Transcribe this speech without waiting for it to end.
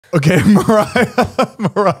Okay,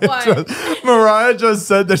 Mariah just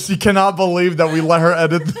said that she cannot believe that we let her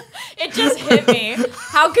edit. It just hit me.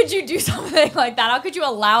 How could you do something like that? How could you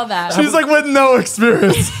allow that? She's like, with no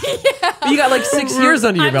experience. Yeah. You got like 6 years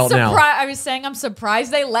under your belt now. I was saying I'm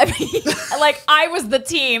surprised they let me. Like I was the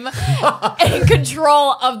team in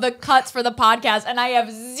control of the cuts for the podcast, and I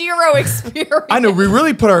have zero experience. I know, we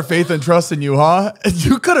really put our faith and trust in you, huh?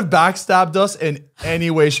 You could have backstabbed us in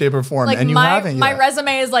any way, shape, or form, like and you haven't yet. My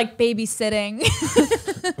resume is like babysitting.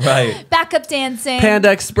 Right. Backup dancing.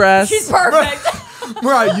 Panda Express. She's perfect.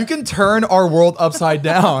 Right, you can turn our world upside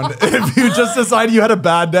down if you just decide you had a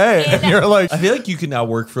bad day and you're like. I feel like you can now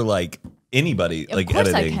work for like anybody, Of like course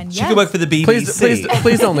editing. I can, She yes. could work for the BBC.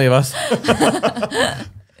 Please don't leave us.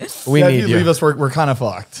 We Yeah, need if you leave us, we're kind of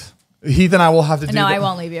fucked. Heath and I will have to do. No, I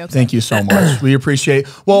won't leave you. Thank you so much. We appreciate.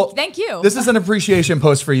 Well, Thank you. This is an appreciation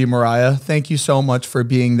post for you, Mariah. Thank you so much for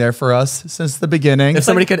being there for us since the beginning. If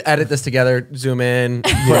somebody could edit this together, zoom in,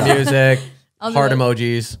 put music, heart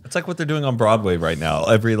emojis. It's like what they're doing on Broadway right now.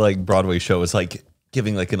 Every like Broadway show is like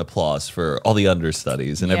giving like an applause for all the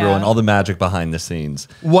understudies and everyone, all the magic behind the scenes.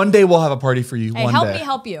 One day we'll have a party for you. Hey, one help day. me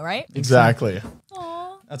help you, right? Exactly. Aw.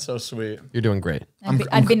 That's so sweet. You're doing great.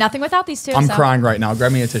 I'd be nothing without these two. I'm so. crying right now.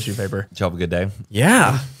 Grab me a tissue paper. Did you have a good day?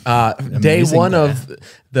 Yeah. Day Amazing one day. of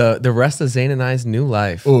the rest of Zane and I's new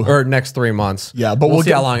life. Ooh. Or next 3 months. Yeah, but we'll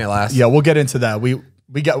see how long it lasts. Yeah, we'll get into that. We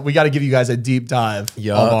got to give you guys a deep dive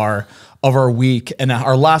of our week and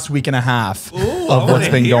our last week and a half of what's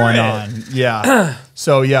been going on. Yeah.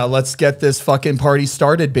 So yeah, let's get this fucking party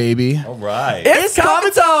started, baby. All right. It's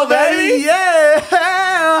Kabuto, baby!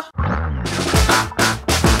 Yeah.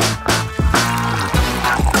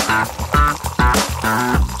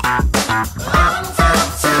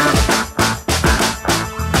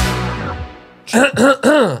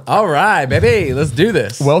 All right, baby. Let's do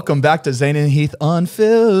this. Welcome back to Zane and Heath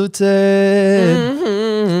Unfiltered.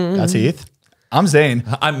 That's Heath. I'm Zane.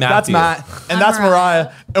 I'm That's Matthew. Matt. And that's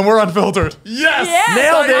Mariah. And we're unfiltered. Yes. Yes.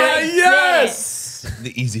 Nailed it. Yes.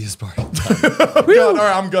 The easiest part. Good. All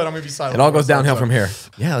right, I'm good. I'm gonna be silent. It all goes downhill from here.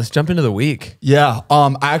 Yeah, let's jump into the week. Yeah.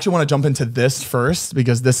 I actually want to jump into this first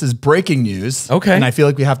because this is breaking news. Okay. And I feel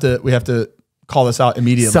like we have to call this out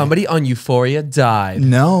immediately. Somebody on Euphoria died.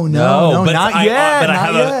 No, but not yet.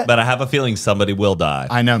 Not yet. But I have a feeling somebody will die.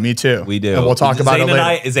 I know, me too. We do. And we'll talk about it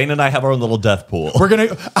later. Zane and I have our own little death pool. We're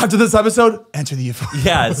gonna after this episode enter the Euphoria.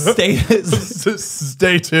 Yeah,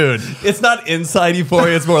 Stay tuned. It's not inside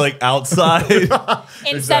Euphoria, it's more like outside.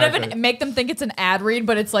 Instead of make them think it's an ad read,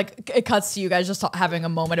 but it's like it cuts to you guys just having a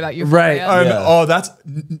moment about your Right. Yeah. Oh, that's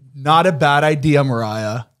not a bad idea,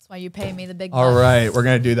 Mariah. That's why you pay me the big. All right, we're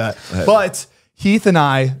gonna do that. But Heath and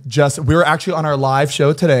I we were actually on our live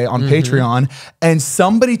show today on Patreon, and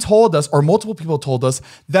somebody told us, or multiple people told us,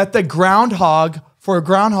 that the groundhog for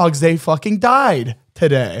Groundhog's Day fucking died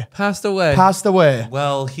today. Passed away. Passed away.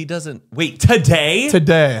 Well, he doesn't. Wait, today?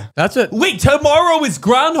 Today. That's it. Wait, tomorrow is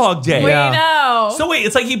Groundhog Day. We know. So wait,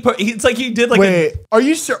 it's like he did like Wait, are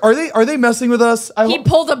you sure? Are they messing with us? He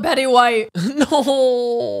pulled a Betty White.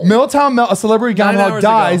 No. Milltown, a celebrity 9 groundhog hours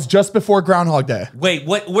dies ago. just before Groundhog Day. Wait,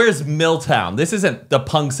 where's Milltown? This isn't the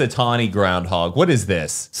Punxsutawney groundhog. What is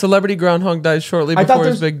this? Celebrity groundhog dies shortly I thought before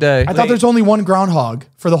his there's big day. I thought there's only one groundhog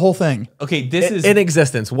for the whole thing. Okay, this is in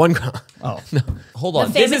existence. One ground. Oh, hold on.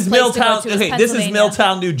 The This famous is place to go Milltown. to is Okay, this is Pennsylvania.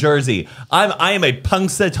 Milltown, New Jersey. I am a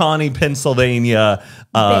Punxsutawney, Pennsylvania.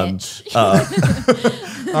 Bitch.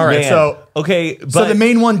 all right. Man. So okay, but so the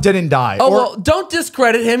main one didn't die. Oh, Or- well, don't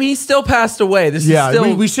discredit him. He still passed away. This yeah, is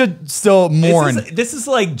still... we should still mourn. This is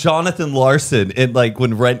like Jonathan Larson in like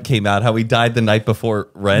when Rent came out, how he died the night before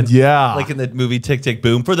Rent. Yeah. Like in the movie Tick, Tick,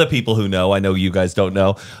 Boom. For the people who know, I know you guys don't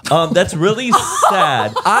know. That's really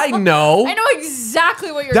sad. I know. I know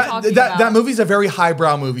exactly what you're talking about. That movie's a very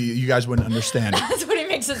highbrow movie. You guys wouldn't understand. That's what he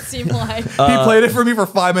makes it seem like. He played it for me for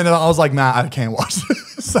 5 minutes. I was like, Matt, I can't watch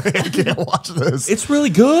this. I can't watch this. It's really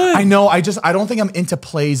good. I know. I don't think I'm into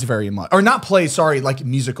plays very much, or not plays. Sorry, like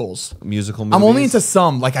musicals. Musical movies. I'm only into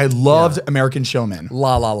some. Like I loved American Showman.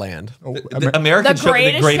 La La Land. The American The Show,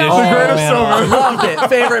 Greatest the greatest Showman. show. Greatest man. Showman. Loved it.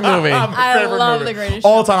 Favorite movie. I love movie. The Greatest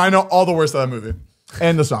All Show. time. I know all the words of that movie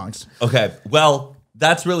and the songs. Okay, well,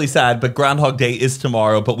 that's really sad. But Groundhog Day is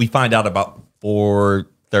tomorrow. But we find out about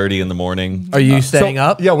 4:30 in the morning. Are you staying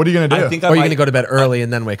up? Yeah. What are you gonna do? I think Or are you going to go to bed early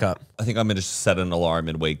and then wake up? I think I'm gonna just set an alarm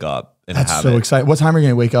and wake up and That's have so it. exciting. What time are you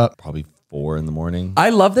gonna wake up? Probably 4 in the morning. I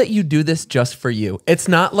love that you do this just for you. It's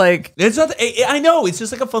not like... It's not. I know. It's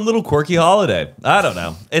just like a fun little quirky holiday. I don't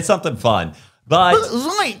know. It's something fun. But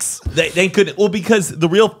Zoinks! they couldn't. Well, because the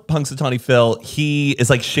real Punxsutawney Phil, he is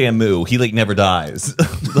like Shamu. He like never dies.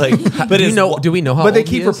 Like, but do we know how? But they old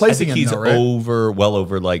he keep is? I replacing think him, he's though, right? well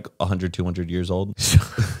over like 100, 200 years old.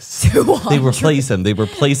 200. They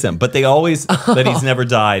replace him. But they always that he's never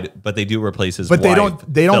died. But they do replace his. But wife, Phyllis.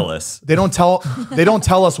 Phyllis. They don't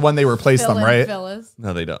tell us when they replace them, right? Phyllis.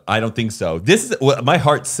 No, they don't. I don't think so. This is my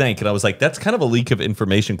heart sank, and I was like, "That's kind of a leak of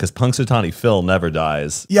information," because Punxsutawney Phil never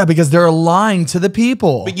dies. Yeah, because they're lying to the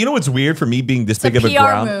people. But you know what's weird for me being this It's a big of a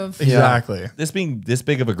PR move. Exactly. this being this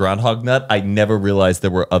big of a groundhog nut, I never realized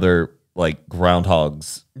there were other like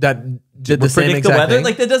groundhogs that did the same predict the exact weather. thing?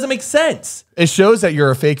 Like that doesn't make sense. It shows that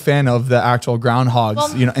you're a fake fan of the actual groundhogs,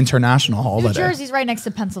 Well, international New holiday. Jersey's right next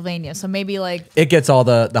to Pennsylvania, so maybe like It gets all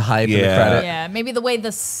the hype and the Yeah. credit. yeah, maybe the way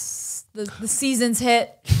the seasons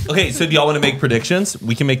hit. Okay, so do y'all want to make predictions?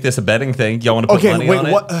 We can make this a betting thing. Y'all want to put Okay, money wait. on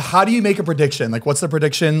it? What? How do you make a prediction? Like, what's the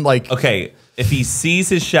prediction? Like, Okay, if he sees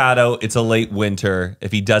his shadow, it's a late winter.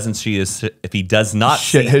 If he doesn't see if he does not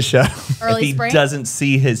shit, see his shadow. Early if he spring. doesn't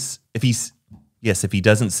see his if he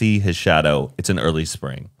doesn't see his shadow, it's an early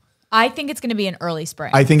spring. I think it's going to be an early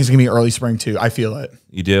spring. I think it's gonna be early spring too. I feel it.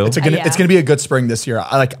 You do? It's yeah. gonna be a good spring this year.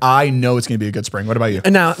 I know it's gonna be a good spring. What about you?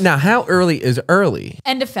 And now, how early is early?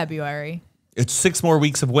 End of February. It's 6 more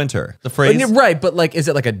weeks of winter. The phrase Right, but like, is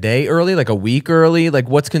it like a day early, like a week early? Like,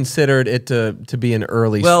 what's considered it to be an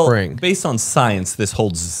early spring? based on science, this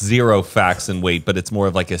holds zero facts and weight, but it's more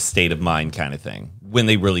of like a state of mind kind of thing when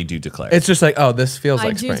they really do declare. It's just like, oh, this feels I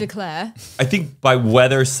like do spring. declare. I think by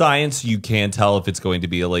weather science, you can tell if it's going to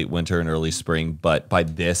be a late winter and early spring, but by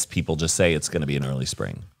this, people just say it's going to be an early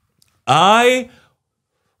spring. I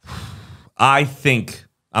think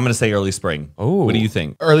I'm going to say early spring. Ooh. What do you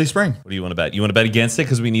think? Early spring. What do you want to bet? You want to bet against it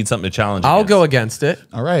because we need something to challenge. I'll against. go against it.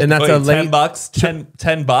 All right. And that's Wait, a $10 late. bucks.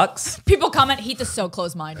 $10. People comment, Heath is so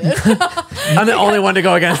close-minded. I'm the only one to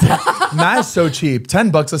go against it. Matt is so cheap.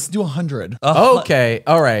 $10. Let's do 100. Okay,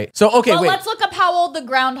 all right. So, okay, well, wait. let's look up how old the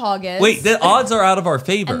groundhog is. Wait, the odds are out of our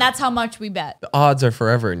favor. and that's how much we bet. The odds are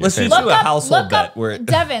forever in your Let's favor. just do a household look bet up, where it-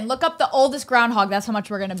 Devin, look up the oldest groundhog. That's how much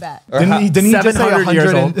we're gonna bet. Didn't he just say 700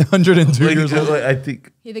 years 100 old. 102 years old? I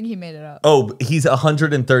think. You think he made it up? Oh, he's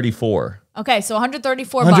 134. Okay, so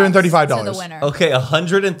 134 $135 bucks to the winner. Okay,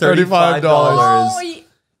 $135 Oh,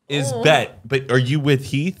 is bet. But are you with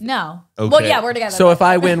Heath? no. Okay. Well, yeah, we're together. So if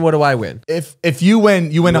I win, what do I win? If you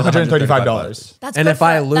win, you win $135. that's and good if for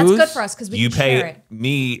I us. That's lose, good for us because we You can share pay it.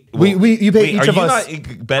 me. You pay each are of you us.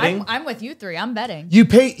 not betting? I'm with you three. I'm betting. You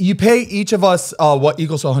pay each of us what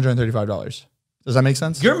equals to $135. Does that make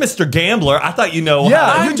sense? You're Mr. Gambler. I thought you know. Yeah.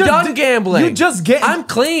 how- I'm you just done did- gambling. you just get- I'm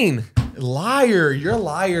clean. Liar. You're a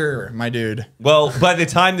liar, my dude. Well, by the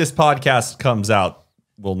time this podcast comes out,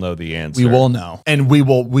 we'll know the answer. We will know. And we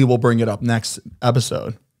will bring it up next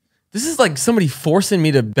episode. This is like somebody forcing me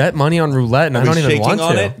to bet money on roulette, and I Are we don't even shaking want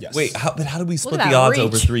on to. it? Yes. Wait, but how do we split at the that odds reach.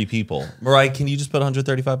 over 3 people? Mariah, can you just put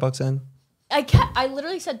 $135 in? I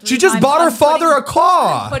literally said 3 She just times, bought her I'm father putting- a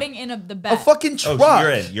car. I'm putting in the bet. A fucking Oh, truck. so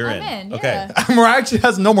you're in. You're I'm in. in, Okay. yeah. Mariah actually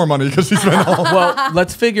has no more money because she spent all. Well,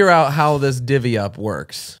 let's figure out how this divvy up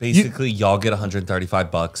works. Basically, y'all get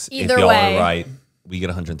 $135. Either if y'all way. are right, we get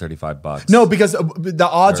 $135. No, because the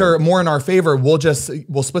odds are more in our favor. We'll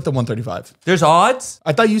split the 135. There's odds.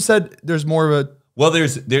 I thought you said there's more of a. Well,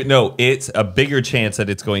 no. It's a bigger chance that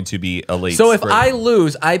it's going to be a late. So if spring. I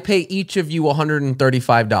lose, I pay each of you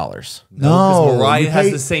 $135. No, because Mariah you has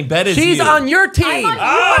pay- the same bet as She's you. on your team. I'm on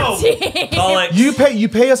Oh! your team. Call it. You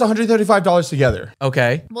pay us $135 together.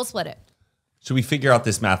 Okay. We'll split it. Should we figure out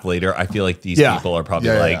this math later? I feel like these people are probably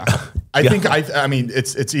like. I think I mean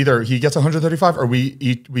it's either he gets 135 or we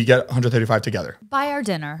get 135 together. Buy our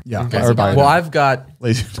dinner. Yeah. Lazy Or buy dog. Well, it. I've got.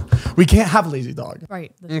 Lazy. We can't have lazy dog.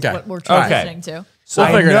 Right. That's Okay. what we're All right. transitioning to. We'll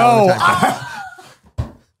I figure it out.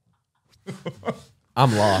 know.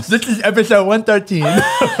 I'm lost. This is episode 113.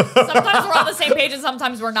 Sometimes we're on the same page and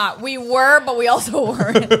sometimes we're not. We were, but we also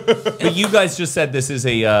weren't. But you guys just said this is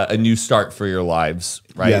a new start for your lives,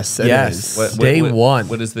 right? Yes, it Yes. is. Day one.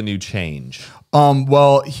 What is the new change?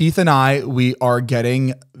 Well, Heath and I, we are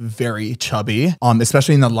getting very chubby.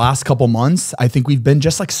 Especially in the last couple months. I think we've been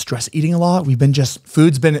just like stress eating a lot.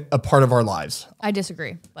 Food's been a part of our lives. I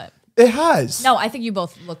disagree, but It has. no, I think you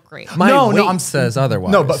both look great. My weight says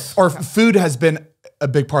otherwise. No, but our food has been a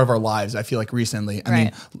big part of our lives. I feel like recently. I mean,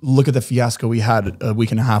 Right. look at the fiasco we had a week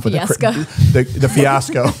and a half with Fiasco. the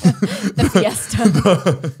fiasco. The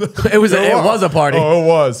fiesta. it was a party. Oh, it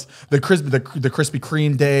was the Krispy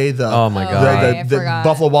Kreme day. Oh my God. right. I The forgot.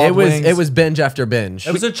 Buffalo Wild Wings. It was binge after binge.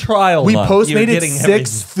 It was a trial. We month. You were postmated getting 6 everything.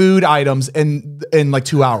 food items in like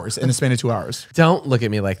 2 hours, in the span of 2 hours. Don't look at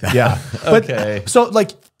me like that. Yeah. But, Okay. So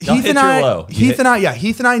like Y'all hit your low. Heath and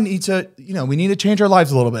I need to, we need to change our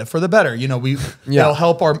lives a little bit for the better. It'll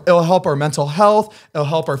help our mental health, it'll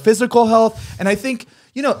help our physical health, and I think,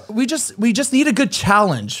 we just need a good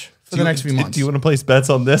challenge for the next few months. Do you want to place bets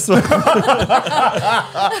on this one?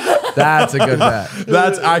 That's a good bet.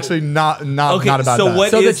 That's actually not a bad bet. So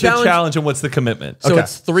what So is the the challenge and what's the commitment? So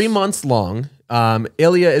it's 3 months long.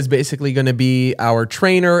 Ilya is basically going to be our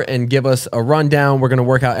trainer and give us a rundown. We're going to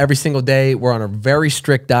work out every single day. We're on a very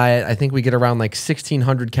strict diet. I think we get around like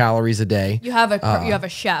 1,600 calories a day. You have a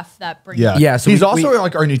chef that brings. Yeah. So he's also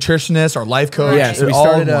like our nutritionist, our life coach. Yeah, so we all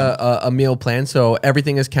started in one. a meal plan, so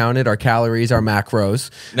everything is counted, our calories, our macros.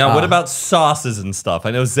 Now, what about sauces and stuff?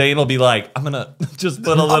 I know Zane will be like, I'm gonna just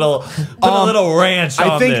put a little ranch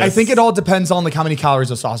on this. I think it all depends on like how many calories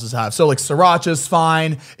the sauces have. So like sriracha's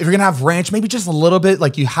fine. If you're gonna have ranch, maybe just a little bit.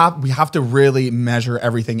 Like we have to really measure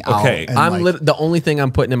everything out. Okay. And The only thing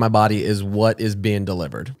I'm putting in my body is what is being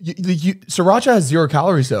delivered. Sriracha has 0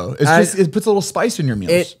 calories though. It puts a little spice in your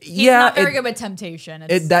meals. He's not very good with temptation.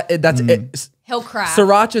 He'll crack.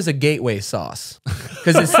 Sriracha is a gateway sauce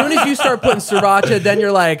because as soon as you start putting sriracha, then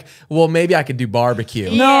you're like, well, maybe I could do barbecue.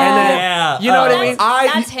 No. And then, Yeah. you know what I mean?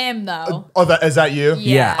 That's him though. Is that you?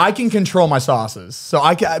 Yeah. I can control my sauces, so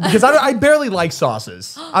because I barely like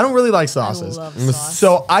sauces. I don't really like sauces. I love sauce.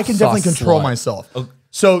 So I can definitely Sauce control slut. myself.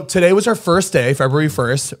 So today was our first day, February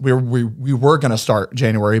 1st. We were gonna start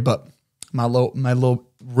January, but my little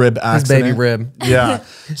rib accident. baby rib. Yeah.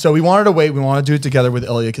 So we wanted to wait. We want to do it together with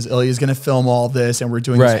Ilya because Ilya is gonna film all this, and we're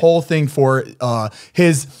doing this Right. whole thing for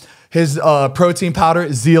his protein powder,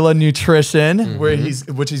 Zila Nutrition,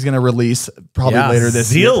 which he's gonna release probably Yeah. later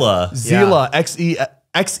this year. Zila. Zila,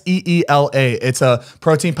 XEELA. It's a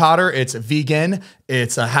protein powder. It's vegan.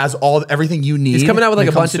 It's has everything you need. He's coming out with when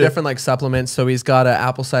like it a bunch comes of to- different like supplements. So he's got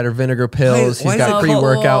apple cider vinegar pills. Why He's is got it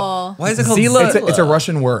pre-workout. Why is it called Zila? Zila? It's a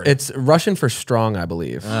Russian word. It's Russian for strong, I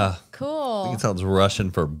believe. Cool. It sounds Russian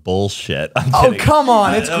for bullshit. Oh, come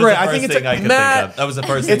on. It's That was great. the I first think it's thing I could Matt, think of. That was the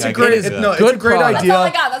first thing it's I a could great think of. no, it's Good a great product. idea.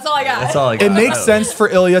 That's all I got. That's all I got. It makes sense for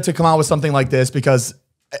Ilya to come out with something like this because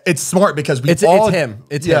it's smart because It's him.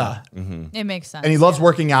 It's him. It makes sense. And he loves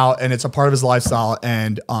working out and it's a part of his lifestyle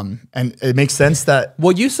and it makes sense that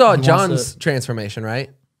Well, you saw wants John's to- transformation, right?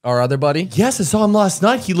 Our other buddy. Yes, I saw him last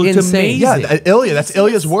night. He looked Insane. amazing. yeah, Ilya, that's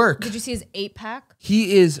Ilya's work. Did you see his 8-pack?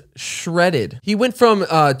 He is shredded. He went from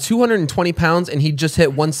 220 pounds and he just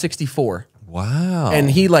hit 164. Wow. And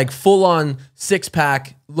he like full on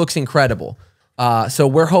 6-pack, looks incredible. So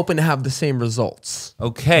we're hoping to have the same results.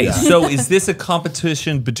 Okay, so is this a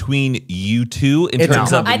competition between you two in It's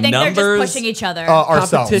terms a of I think numbers? they're just pushing each other.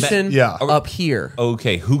 Ourselves. Competition Yeah. up here.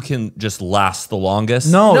 Okay, who can just last the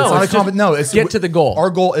longest? No, No, it's not it's a just no, it's get to the goal. Our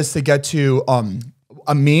goal is to get to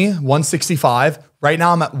me 165. Right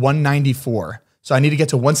now I'm at 194. So I need to get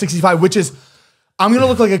to 165, which is I'm gonna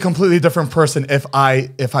look like a completely different person if I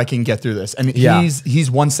can get through this. And Yeah.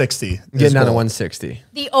 he's 160. Getting down to 160.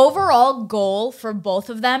 The overall goal for both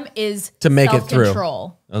of them is To make it through.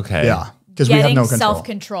 self-control. Okay. Yeah. Because we have Getting no control.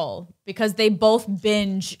 self-control because they both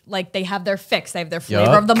binge, like they have their fix. They have their flavor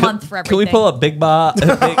Yup. of the month for everything. Can we pull up Big Ba? Big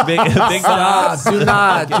Ba? Do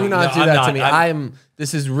not do that to me.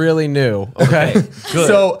 This is really new. Okay. Good.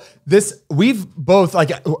 So we've both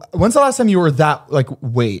like when's the last time you were that like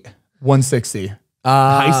weight 160?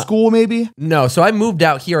 High school maybe? No, so I moved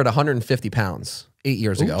out here at 150 pounds 8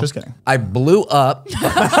 years ago. just kidding. I blew up to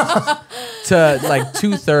like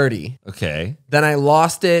 230. Okay. Then I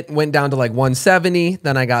lost it, went down to like 170.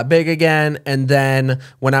 Then I got big again. And then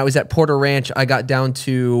when I was at Porter Ranch, I got down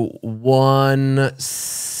to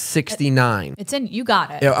 169. It's in. You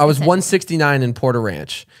got it. Yeah, I was It's in. 169 in Porter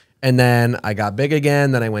Ranch. And then I got big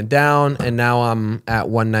again. Then I went down. And now I'm at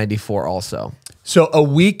 194 also. So a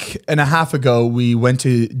week and a half ago, we went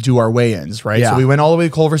to do our weigh-ins, right? Yeah. So we went all the way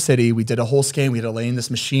to Culver City. We did a whole scan. We had to lay in this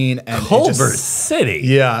machine and Culver City.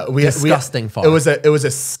 Yeah, Disgusting far. They had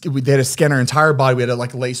to scan our entire body. We had to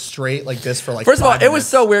like lay straight like this for like. First of all, 5 it was minutes.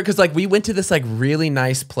 so weird because like we went to this like really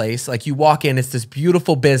nice place. Like you walk in, it's this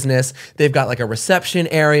beautiful business. They've got like a reception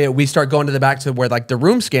area. We start going to the back to where like the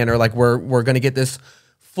room scanner, like we're gonna get this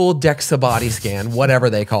full DEXA body scan, whatever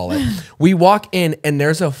they call it. We walk in and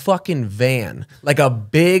there's a fucking van, like a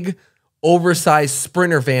big oversized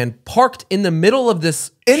Sprinter van parked in the middle of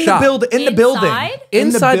this shop. in the building.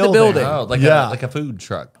 Inside the building. Oh, like a food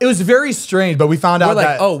truck. It was very strange, but we found We're out like,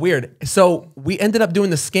 that oh, weird. So we ended up doing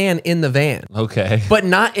the scan in the van. Okay. But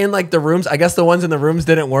not in like the rooms. I guess the ones in the rooms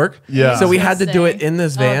didn't work. Yeah. So we had to do it in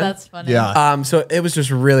this van. Oh, that's funny. yeah. So it was just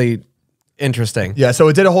really interesting. Yeah, so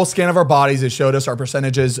it did a whole scan of our bodies. It showed us our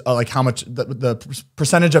percentages, like how much the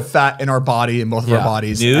percentage of fat in our body in both of our Yeah.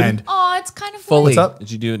 bodies. Dude. And Oh, it's kind of Fully. What's up?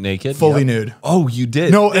 Did you do it naked? Fully nude. Oh, you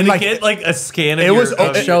did. No, Did and it like get like a scan of it was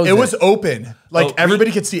shows it was it. open. Like Oh,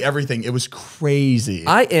 everybody could see everything. It was crazy.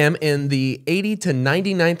 I am in the 80 to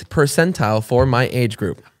 99th percentile for my age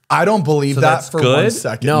group. I don't believe that that's for good? 1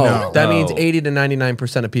 second. No, that means Oh. 80 to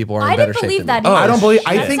 99% of people are in I better didn't shape believe than that me. either. I don't believe.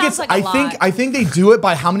 I That think sounds it's. like a I think they do it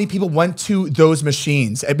by how many people went to those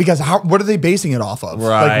machines because what are they basing it off of?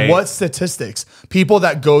 Right. Like what statistics? People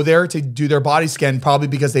that go there to do their body scan probably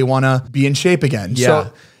because they want to be in shape again. Yeah.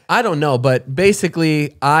 So I don't know, but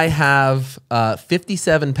basically I have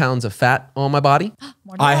 57 pounds of fat on my body.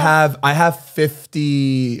 More than I that. have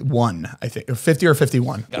 51. I think or 50 or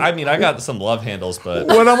 51. I mean, I got some love handles, but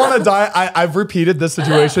When I'm on a diet, I've repeated this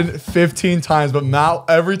situation 15 times, but Matt,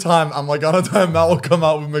 every time I'm like on a diet, Matt will come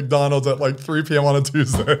out with McDonald's at like 3 p.m. on a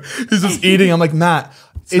Tuesday. He's just eating. I'm like, Matt,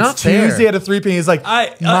 it's not fair. Tuesday at a 3 p.m. He's like,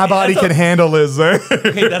 I- my body that's can handle this.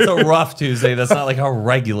 okay, that's a rough Tuesday. That's not like a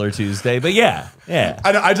regular Tuesday, but yeah.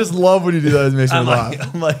 I just love when you do that. It makes me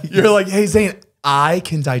laugh. I'm like, You're like, hey, Zane, I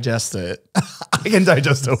can digest it. I can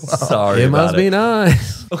digest it well. sorry. It about must be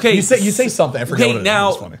nice. Okay, You say something. I forget Okay, what it is. now,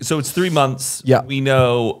 It's funny. so it's 3 months. Yeah. We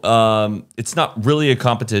know it's not really a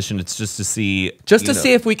competition. It's just to see. Just you to know.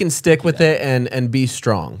 see if we can stick with it and be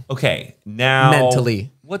strong. Okay, now.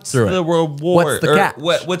 Mentally What's through the it. reward? What's the Or catch?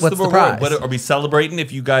 what's What's the the reward? prize? What, are we celebrating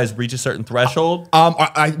if you guys reach a certain threshold?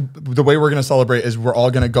 The way we're gonna celebrate is we're all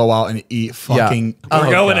gonna go out and eat fucking. Oh,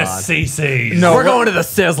 We're going God. to CC's. No, We're going to the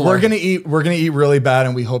Sizzler. We're gonna eat really bad,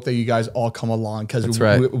 and we hope that you guys all come along because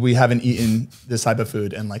right. we haven't eaten this type of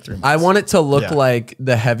food in like 3 months. I want it to look Yeah. like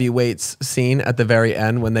the heavyweights scene at the very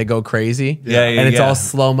end when they go crazy. Yeah, yeah, and it's yeah. all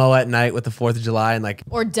slow-mo at night with the 4th of July and like,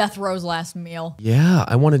 Or Death Row's last meal. yeah,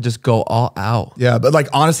 I want to just go all out. Yeah, but like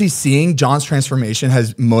honestly, seeing John's transformation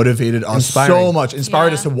has motivated us Inspiring. so much, inspired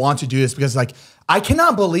Yeah. us to want to do this because like I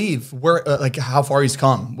cannot believe where like how far he's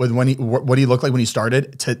come with what he looked like when he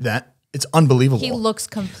started to that. It's unbelievable. He looks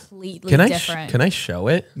completely Can I different. can I show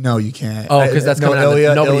it? No, you can't. Oh, 'cause that's coming out of-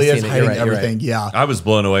 Ilya, nobody's Ilya's seen it. hiding You're right, you're everything. Yeah, I was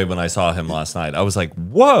blown away when I saw him last night. I was like,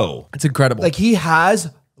 whoa. It's incredible. like he has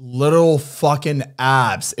little fucking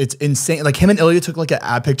abs. It's insane. Like him and Ilya took like an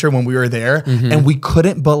ab picture when we were there, and we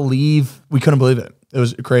couldn't believe it. It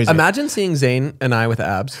was crazy. Imagine seeing Zane and I with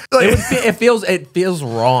abs. Like- it feels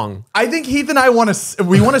wrong. I think Heath and I want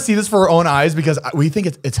to see this for our own eyes because we think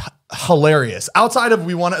it's hilarious. Outside of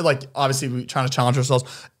we want to like obviously we trying to challenge ourselves.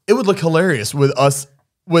 It would look hilarious with us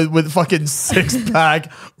with fucking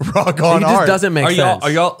 6-pack rock on It just art. doesn't make sense.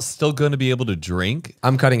 Are y'all still going to be able to drink?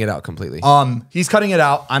 I'm cutting it out completely. He's cutting it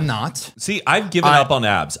out. I'm not. See, I've given up on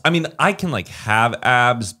abs. I mean, I can like have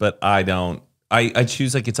abs, but I don't. I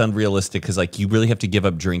choose like it's unrealistic because like you really have to give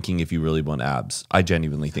up drinking if you really want abs. I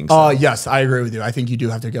genuinely think so. Yes, I agree with you. I think you do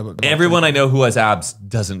have to give up. Everyone I know who has abs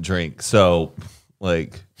doesn't drink, so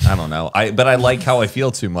like I don't know. But I like how I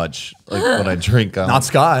feel too much like when I drink. Not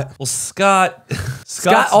Scott. Well, Scott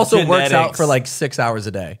Scott also works out genetics- for like 6 hours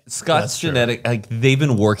a day. Scott's genetic. Like they've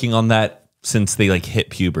been working on that since they like hit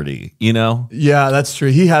puberty. You know. Yeah, that's true.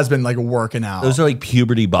 He has been like working out. Those are like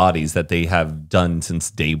puberty bodies that they have done since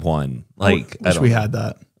day one. Like, Wish we had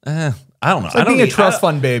that. I don't know. It's like I don't being a need- trust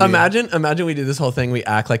fund baby. Imagine we do this whole thing. We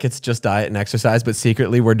act like it's just diet and exercise, but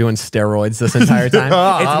secretly we're doing steroids this entire time.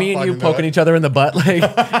 It's me and you fucking poking know. each other in the butt,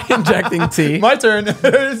 like injecting tea. My turn.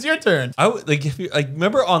 It's your turn. I would like if you like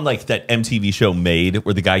remember on like that MTV show Made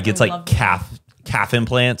where the guy gets like love calf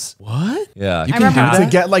implants. What? Yeah, You I can do remember that? To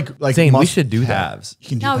get like Zane, we mus- should do that. calves. You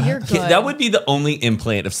can do No, that. you're good. That would be the only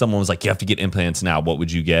implant if someone was like, you have to get implants now. What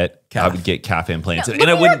would you get? I Calf. would get calf implants. No, and look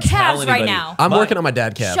I at wouldn't your tell calves right anybody. now. I'm Mine- working on my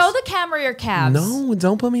dad calves. Show the camera your calves. No,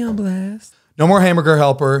 don't put me on blast. No more hamburger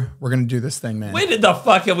helper. We're gonna do this thing, man. When did the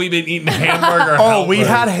fuck have we been eating hamburger? Oh, we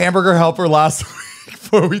helper? had hamburger helper last week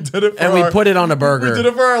before we did it. For And we our- put it on a We burger did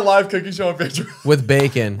it for our live cooking show on Patreon. with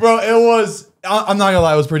bacon. Bro, it was. I'm not gonna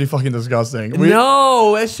lie, it was pretty fucking disgusting.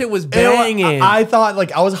 No, that shit was banging. I thought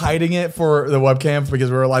like I was hiding it for the webcam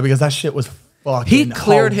because we were live because that shit was fucking. He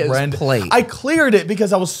cleared his horrendous. plate. I cleared it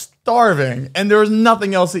because I was starving and there was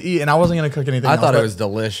nothing else to eat and I wasn't gonna cook anything. I else, thought it but- was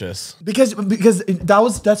delicious. because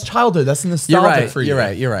that's childhood. That's nostalgic You're right. for you. You're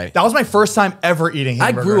right. You're right. That was my first time ever eating I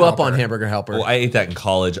hamburger. grew up on helper. hamburger helper. Oh, I ate that in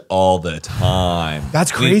college all the time.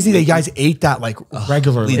 That's crazy that you guys ate that like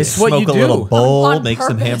regularly. It's what you Smoke a do. little bowl, On make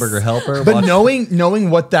some purpose. hamburger helper. But watch- knowing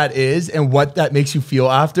what that is and what that makes you feel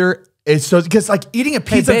after, it's so because like eating a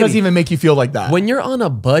pizza baby. doesn't even make you feel like that. When you're on a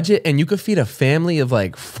budget and you could feed a family of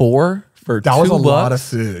like 4 for that was $2, a lot of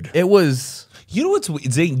food. It was. You know what's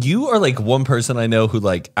Zane? You are like one person I know who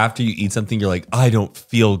like after you eat something, you're like, I don't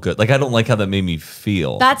feel good. Like I don't like how that made me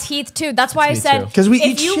feel. That's Heath too. That's why I said because we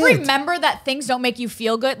eat if you shit. remember that things don't make you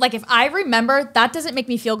feel good, like if I remember that doesn't make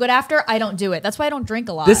me feel good after, I don't do it. That's why I don't drink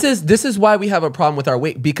a lot. This is why we have a problem with our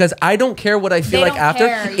weight, because I don't care what I feel They like don't after.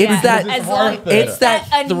 care, It's yeah. that As long- it's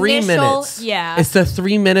that 3 initial- minutes. yeah. It's the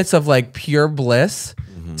 3 minutes of like pure bliss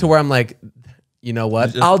to where I'm like, you know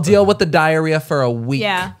what? I'll deal with the diarrhea for a week.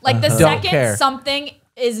 Yeah. Like the Don't second care. something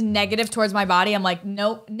is negative towards my body, I'm like,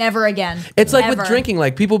 nope, never again. It's like Ever. with drinking.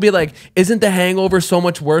 Like people be like, isn't the hangover so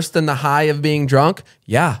much worse than the high of being drunk?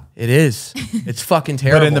 Yeah, it is. It's fucking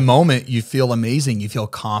terrible. But in the moment, you feel amazing. You feel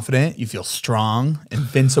confident. You feel strong,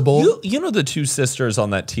 invincible. You know the two sisters on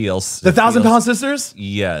that TLC? The 1,000-pound sisters?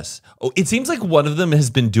 Yes. Oh, it seems like one of them has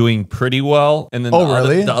been doing pretty well, and then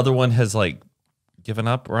really? the other one has like given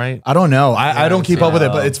up, right? I don't know. I don't keep up with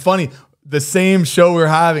it, but it's funny. The same show we were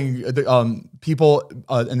having, people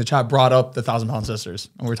in the chat brought up the 1,000-pound sisters,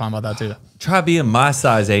 and we were talking about that too. Try being my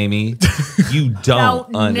size, Amy. You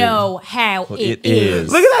don't know how it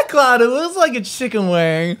is. Look at that cloud. It looks like a chicken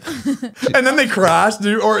wing. And then they crash,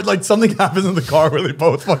 dude, or like something happens in the car where they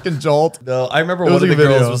both fucking jolt. No, I remember It one was of the like a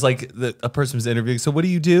girls video. was like, a person was interviewing. So what do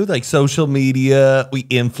you do? Like social media, we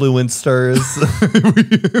influencers.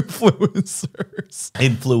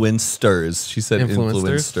 Influencers. She said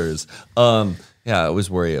influencers. Yeah, I was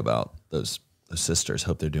worried about those sisters.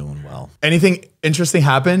 Hope they're doing well. Anything interesting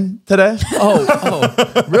happened today?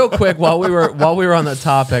 Oh, real quick, while we were on the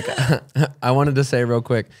topic, I wanted to say real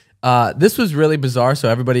quick, this was really bizarre, so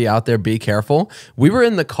everybody out there be careful. We were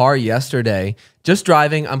in the car yesterday, just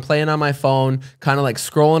driving. I'm playing on my phone, kind of like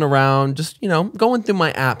scrolling around, just, you know, going through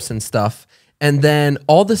my apps and stuff. And then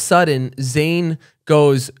all of a sudden, Zane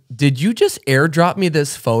goes, "Did you just airdrop me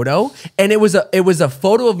this photo?" And it was a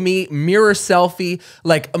photo of me, mirror selfie,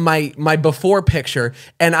 like my before picture,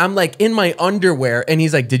 and I'm like in my underwear, and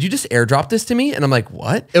he's like, "Did you just airdrop this to me?" And I'm like,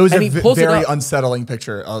 "What?" It was and a he pulls it very up. unsettling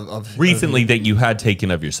picture of Recently that you had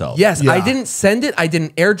taken of yourself. Yes, Yeah. I didn't send it. I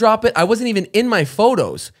didn't airdrop it. I wasn't even in my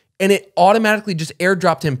photos. And it automatically just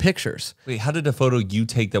airdropped him pictures. Wait, how did a photo you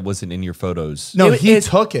take that wasn't in your photos? No, It- he it-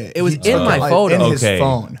 took it. it was He in took my it, photo. in his Okay.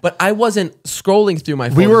 phone. But I wasn't scrolling through my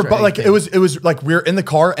photos. We were, or but like anything. it was like we were in the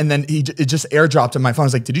car, and then it just airdropped in my phone. I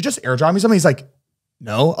was like, "Did you just airdrop me something?" He's like,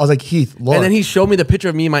 "No." I was like, "Heath, look." And then he showed me the picture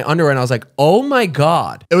of me in my underwear, and I was like, "Oh my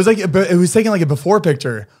god!" it was like it was taking like a before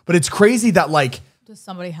picture, but it's crazy that like Does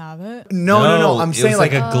somebody have it? no. I'm it saying was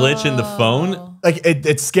like a glitch in the phone. like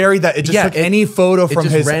it's scary that it just Yeah, took it- any photo it from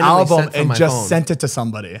just his randomly album sent from and my just phone. sent it to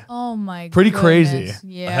somebody. Oh my Pretty goodness. crazy.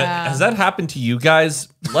 Yeah. Has that happened to you guys?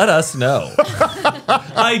 Let us know.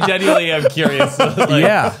 I genuinely am curious. Like,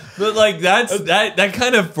 Yeah. But like that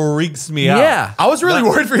kind of freaks me out. Yeah. I was really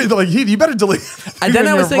worried for you. Like, Heath, you better delete. And then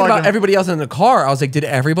I was thinking about everything. everybody else in the car. I was like, did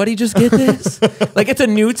everybody just get this? Like, it's a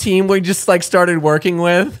new team we just like started working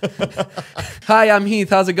with. Hi, I'm Heath.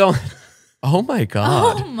 How's it going? Oh my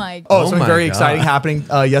god. Oh my god. Oh, Oh something my very God. exciting happening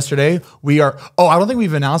yesterday. We are. Oh, I don't think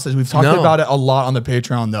we've announced this. We've talked No. about it a lot on the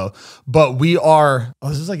Patreon though. But we are. Oh,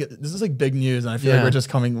 this is like big news, and I feel Yeah. like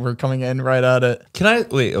we're coming in right at it. Can I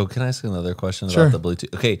wait? Oh, can I ask another question Sure. about the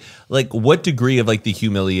Bluetooth? Okay, like what degree of like the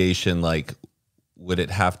humiliation like would it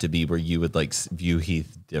have to be where you would like view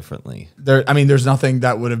Heath differently? There's nothing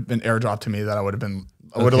that would have been airdropped to me that I would have been.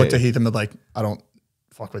 I would have looked Okay. at Heath and been like, I don't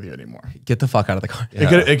fuck with you anymore. Get the fuck out of the car.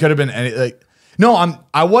 It could have been any like. No,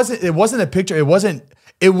 I wasn't. It wasn't a picture. It wasn't.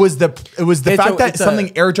 It was the fact that something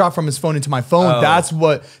airdropped from his phone into my phone. Oh. That's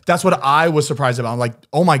what I was surprised about. I'm like,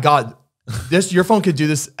 oh my god, your phone could do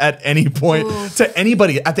this at any point to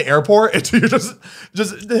anybody at the airport. You're just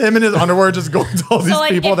him in his underwear just going to all these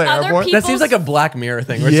like, people at if the other airport. That seems like a Black Mirror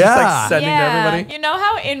thing. Where it's Yeah. just like sending to everybody. You know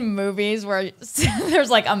how in movies where there's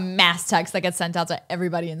like a mass text that gets sent out to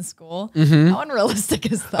everybody in school? How unrealistic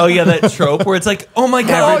is that? Oh yeah, that trope where it's like, oh my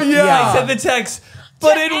god, yeah. I sent the text,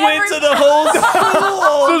 but it went to the whole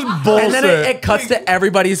school. Just bullshit. And then it cuts to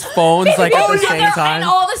everybody's phones like at the same time. And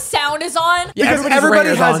all the sound is on. Yeah, because everybody's everybody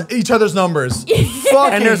ringers has on. each other's numbers.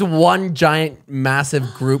 And there's one giant,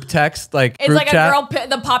 massive group text, like It's group like chat. a girl,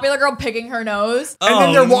 the popular girl picking her nose. and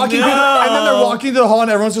then they're walking. no. And then they're walking to the hall, and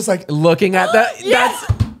everyone's just like, looking at that. Yes.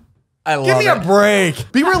 That's. I love "Give me it. a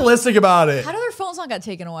break. Be realistic about it." How do their phones not got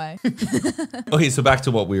taken away? Okay, so back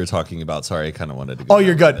to what we were talking about. Sorry, I kind of wanted to go. Oh,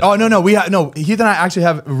 you're good. Oh, no. Heath and I actually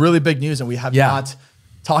have really big news, and we have Yeah. not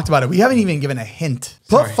talked about it. We haven't even given a hint.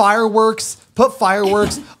 Put fireworks.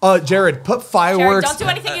 Jared, put fireworks. Jared, don't do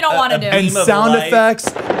anything you don't want to do. And sound effects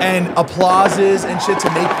and applauses and shit to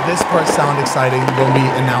make this part sound exciting when we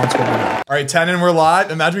announce what we're doing. All right, 10 and we're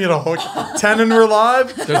live. Imagine we get a hook. 10 and we're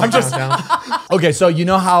live. I'm just okay. So you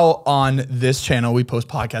know how on this channel we post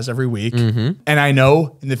podcasts every week, and I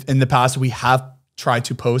know in the past we have tried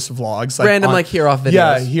to post vlogs like random like here off videos.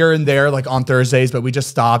 Yeah, here and there like on Thursdays, but we just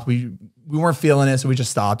stopped. We weren't feeling it, so we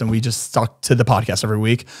just stopped and we just stuck to the podcast every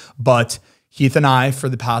week. But Heath and I, for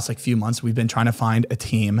the past like few months, we've been trying to find a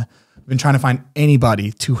team. We've been trying to find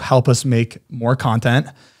anybody to help us make more content,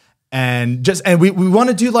 and we want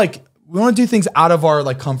to do like. We want to do things out of our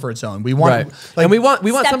like comfort zone. We want, like, and we want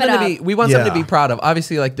Step something it to be, up. we want something to be proud of.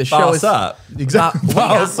 Obviously, like the show is up. Exactly.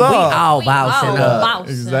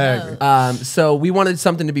 Exactly. So we wanted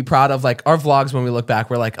something to be proud of. Like our vlogs, when we look back,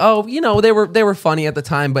 we're like, oh, you know, they were funny at the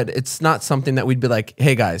time, but it's not something that we'd be like,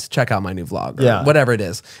 hey guys, check out my new vlog, or whatever it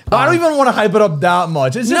is. I don't even want to hype it up that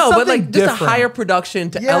much. It's just but like different. just a higher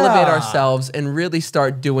production to elevate ourselves and really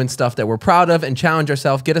start doing stuff that we're proud of and challenge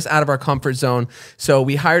ourselves, get us out of our comfort zone. So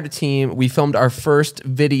we hired a team. We filmed our first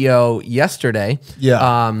video yesterday.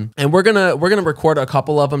 And we're gonna record a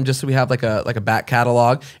couple of them just so we have like a back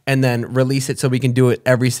catalog, and then release it so we can do it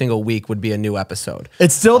every single week. Would be a new episode.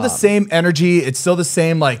 It's still the same energy. It's still the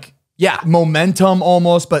same like momentum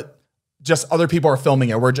almost, but just other people are filming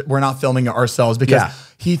it. We're not filming it ourselves because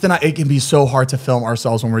Heath and I, it can be so hard to film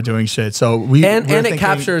ourselves when we're doing shit. So it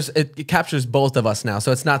captures both of us now.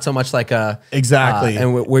 So it's not so much like a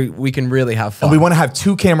and we can really have fun. And we want to have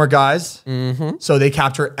 2 camera guys, so they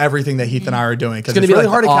capture everything that Heath and I are doing, because it's really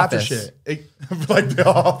hard to capture shit. Like The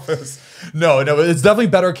Office. No, it's definitely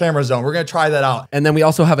better camera zone. We're gonna try that out. And then we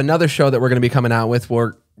also have another show that we're gonna be coming out with.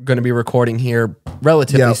 We're going to be recording here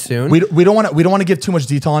relatively soon. We don't want to give too much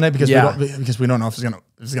detail on it because we don't know if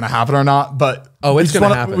it's gonna happen or not. But it's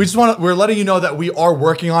gonna happen. We're letting you know that we are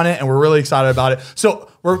working on it and we're really excited about it. So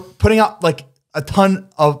we're putting out like a ton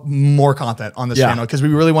of more content on this channel because we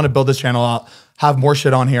really want to build this channel out, have more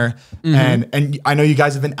shit on here, and I know you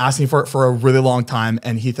guys have been asking for it for a really long time,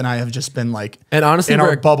 and Heath and I have just been like, and honestly, in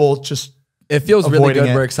our bubble, just. It feels really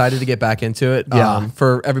good. We're excited to get back into it.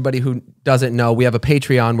 For everybody who doesn't know, we have a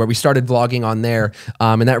Patreon where we started vlogging on there.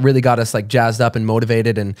 And that really got us like jazzed up and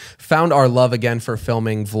motivated and found our love again for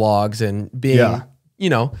filming vlogs and being, you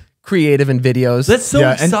know, creative in videos. That's so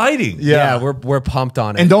exciting. We're pumped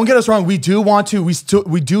on it. And don't get us wrong, we do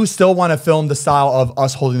still want to film the style of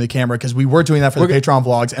us holding the camera, because we were doing that for the Patreon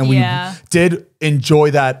vlogs, and we did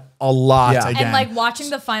enjoy that a lot again. And like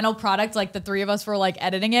watching the final product, like the 3 of us were like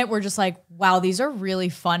editing it, we're just like, wow, these are really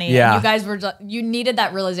funny. Yeah. And you guys were you needed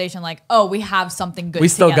that realization, like, oh, we have something good. We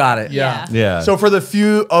still together. got it. Yeah. So for the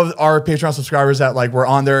few of our Patreon subscribers that like were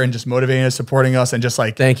on there and just motivating us, supporting us, and just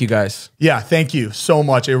like, thank you guys. Yeah, thank you so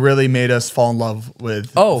much. It really made us fall in love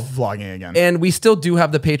with vlogging again. And we still do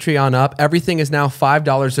have the Patreon up. Everything is now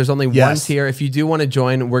 $5. There's only one tier. If you do want to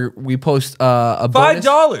join, we post a bonus.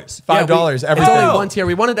 $5 every It's only one tier.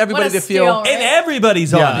 We wanted everybody to feel. And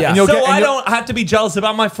everybody's on it. So I don't have to be jealous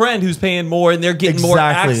about my friend who's paying more and they're getting more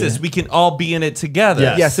access. We can all be in it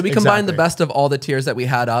together. Yeah, so we combined the best of all the tiers that we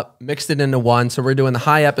had up, mixed it into one. So we're doing the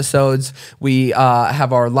high episodes. We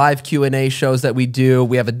have our live Q&A shows that we do.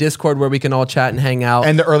 We have a Discord where we can all chat and hang out.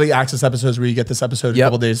 And the early access episodes where you get this episode a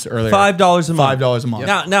couple days earlier. $5 a month. $5 a month.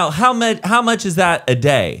 Now how much is that a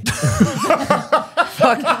day?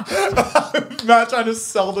 Not trying to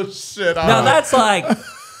sell the shit out. Now that's like,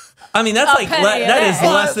 I mean, that's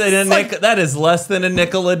that is less than a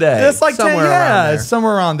nickel a day. It's like it's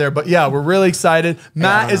somewhere around there. But yeah, we're really excited.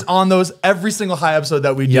 Matt is on those every single high episode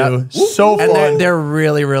that we do. So fun. And they're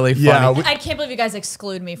really, really funny. Yeah, I can't believe you guys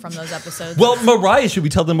exclude me from those episodes. Well, Mariah, should we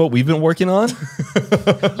tell them what we've been working on?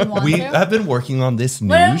 We to? have been working on this new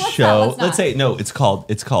What's show. What's that? Let's say it's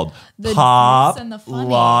called The Pop, Juice and the Funny.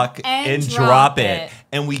 Lock, And and Drop Drop It. It.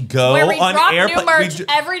 And we go where we on drop airplane. new merch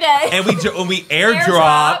every day. And we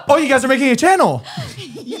airdrop. Oh, you guys are making a channel.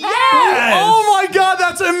 Yes. Oh my God,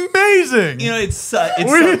 that's amazing. You know,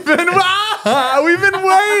 we've been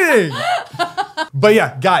waiting. But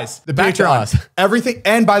yeah, guys, the Back to us. Patreon, everything.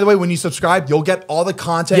 And by the way, when you subscribe, you'll get all the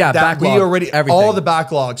content that backlog, we already, everything. all the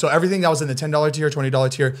backlog. So everything that was in the $10 tier,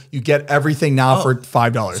 $20 tier, you get everything now for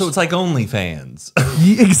 $5. So it's like OnlyFans.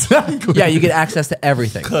 Exactly. Yeah, you get access to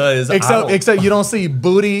everything. Except you don't see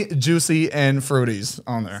booty, juicy, and fruities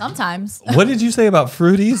on there. Sometimes. What did you say about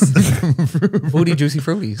fruities? Booty, juicy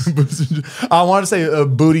fruities. I wanted to say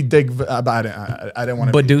booty, dick, but I didn't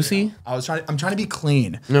want to. Badusi? I'm trying to be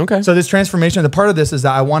clean. Okay. So this transformation, the part of this is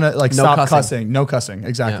that I want to like No stop cussing. cussing. No cussing.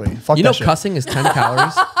 Exactly. Yeah. Fuck you know, that shit. cussing is 10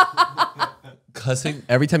 calories. cussing?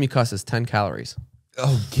 Every time you cuss is 10 calories.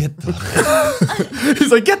 Oh, get the.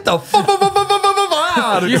 He's like, get the fuck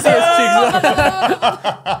out. You see his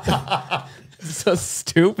cheeks. So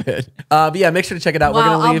stupid. But yeah, make sure to check it out. Wow, We're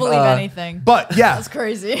gonna I'll leave. believe anything. But yeah, That's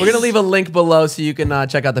crazy. We're gonna leave a link below so you can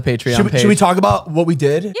check out the Patreon page. should we talk about what we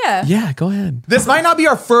did? Yeah. Yeah, go ahead. This might not be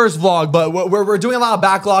our first vlog, but we're doing a lot of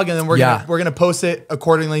backlog, and then we're gonna post it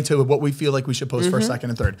accordingly to what we feel like we should post first,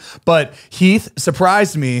 second, and third. But Heath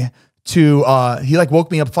surprised me to he like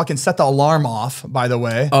woke me up, fucking set the alarm off, by the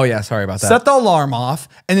way. Oh yeah, sorry about that. Set the alarm off,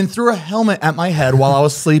 and then threw a helmet at my head while I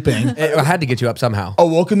was sleeping. I had to get you up somehow.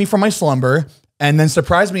 Awoken me from my slumber, and then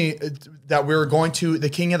surprised me that we were going to the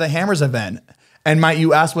King of the Hammers event. And might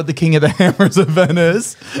you ask what the King of the Hammers event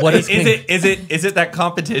is? What is Is it that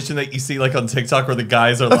competition that you see like on TikTok where the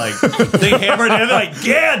guys are like they hammer it and they're like,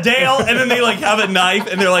 yeah, Dale, and then they like have a knife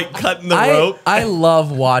and they're like cutting the rope. I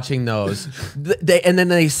love watching those. And then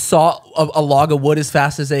they saw a log of wood as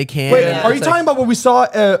fast as they can. Wait, And are you it's talking about what we saw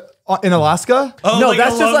in Alaska? Oh, No, like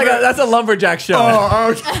that's a just like lumber- that's a lumberjack show.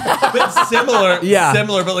 but similar, Yeah.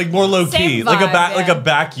 similar, but like more low key, Same like vibe, like a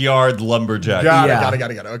backyard lumberjack. Got Yeah.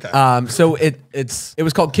 it. Okay. So it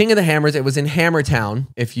was called King of the Hammers. It was in Hammertown.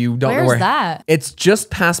 If you don't know Where's where that? it's just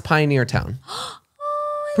past Pioneer Town.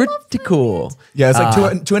 Pretty cool. Yeah, it's like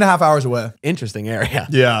 2.5 hours away. Interesting area.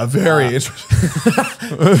 Yeah, very interesting.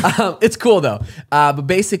 It's cool though. But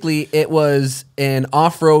basically, it was an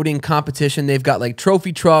off-roading competition. They've got like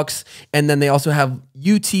trophy trucks, and then they also have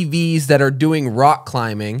UTVs that are doing rock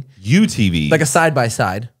climbing, UTV, like a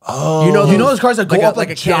side-by-side. Oh, you know those cars that go like up a- like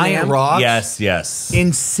like a giant Can-Am? rocks? yes.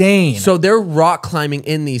 Insane. So they're rock climbing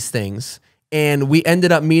in these things. And we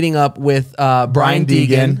ended up meeting up with Brian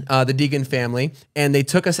Deegan, the Deegan family, and they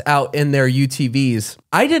took us out in their UTVs.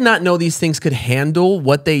 I did not know these things could handle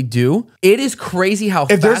what they do. It is crazy how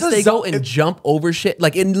If there's fast a they go and jump over shit.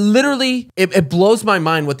 Like, it literally, it blows my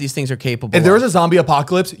mind what these things are capable if there was of. a zombie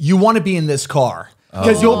apocalypse, you want to be in this car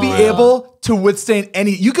because you'll be able to withstand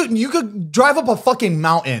any. You could drive up a fucking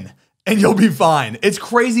mountain and you'll be fine. It's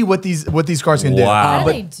crazy what these cars can do. Wow. How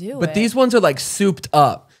do they do But it? these ones are like souped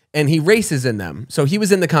up, and he races in them. So he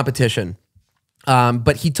was in the competition,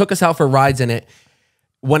 but he took us out for rides in it.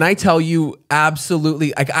 When I tell you,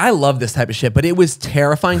 absolutely, like, I love this type of shit, but it was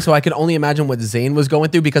terrifying. So I could only imagine what Zane was going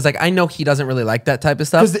through, because like I know he doesn't really like that type of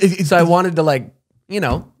stuff. 'Cause So I wanted to, like, you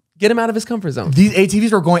know, get him out of his comfort zone. These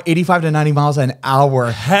ATVs were going 85 to 90 miles an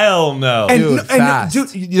hour. Hell no. Dude, fast.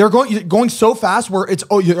 dude, you're going so fast where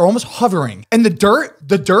you're almost hovering. And the dirt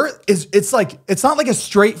is it's not like a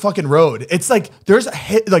straight fucking road. It's like there's a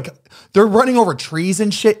hit, like they're running over trees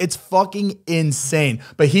and shit. It's fucking insane.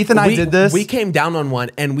 But Heath and I did this. We came down on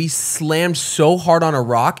one and we slammed so hard on a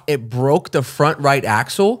rock, it broke the front right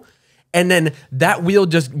axle. And then that wheel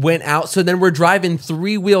just went out. So then we're driving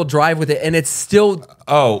 3-wheel drive with it, and it's still.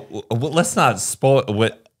 Oh, well, let's not spoil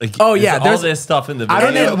what. Like, Oh, yeah, all there's- this stuff in the video. I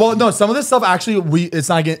don't know. Well, no, some of this stuff actually we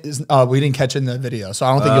didn't catch in the video, so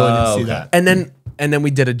I don't think you'll even see that. And then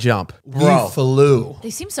we did a jump, We bro. flew. They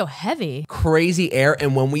seem so heavy. Crazy air,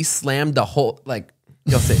 and when we slammed the whole, like,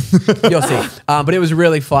 you'll see, you'll see. But it was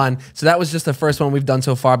really fun. So that was just the first one we've done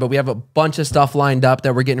so far. But we have a bunch of stuff lined up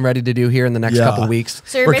that we're getting ready to do here in the next couple weeks.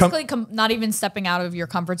 So you're We're basically not even stepping out of your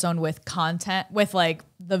comfort zone with content, with like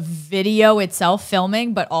the video itself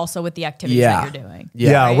filming, but also with the activities Yeah. that you're doing.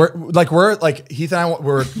 Yeah, Right? we're like Heath and I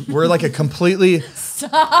we're like a completely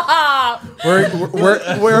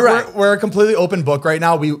we're a completely open book right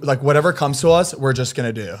now. We like whatever comes to us, we're just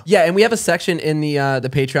gonna do. Yeah, and we have a section in the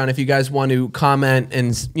Patreon if you guys want to comment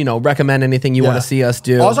and, you know, recommend anything you want to see us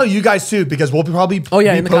do. Also, you guys too, because we'll probably in be the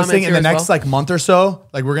comments posting in here the as next well. like month or so.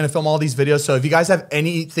 Like we're gonna film all these videos. So if you guys have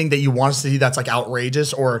anything that you want us to see that's like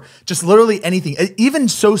outrageous or just literally anything, even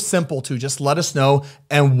so simple to just let us know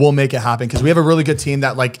and we'll make it happen. Because we have a really good team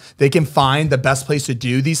that like they can find the best place to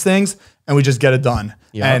do these things and we just get it done.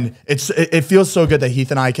 Yeah. And it feels so good that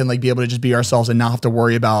Heath and I can like be able to just be ourselves and not have to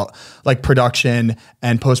worry about like production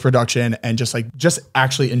and post-production and just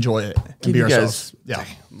actually enjoy it and Give be you ourselves. guys Yeah.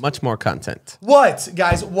 much more content. What,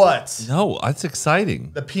 guys? What? No, that's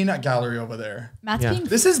exciting. The peanut gallery over there. Matt's Yeah. being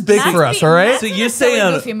This is big Matt's for us, being- all right? Matt's So in you're a silly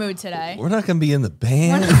saying- goofy mood today. We're not gonna be in the Wanna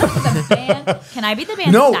band. come to the band? Can I be the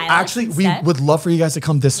band? No, stylist actually, we instead? would love for you guys to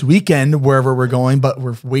come this weekend wherever we're going, but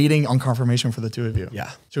we're waiting on confirmation for the two of you. Yeah.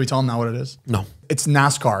 Should we tell them now what it is? No. It's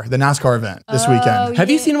NASCAR, the NASCAR event this weekend. Have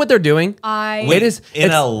you seen what they're doing? Wait, It is in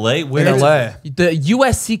it's LA. Where In is LA. the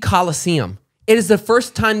USC Coliseum. It is the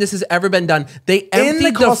first time this has ever been done. They emptied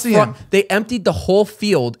the Coliseum. they emptied the whole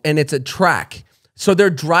field, and it's a track. So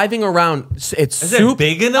they're driving around. It's Is it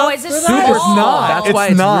big enough? Oh, is it for that? super It's not. That's It's why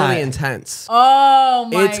it's not. really intense. Oh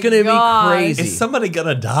my It's gonna be crazy. Is somebody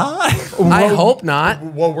gonna die? I hope not.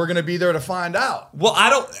 Well, we're gonna be there to find out. Well,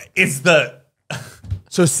 I don't. It's the.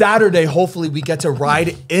 So Saturday, hopefully, we get to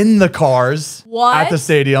ride in the cars What? at the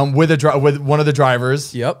stadium with with one of the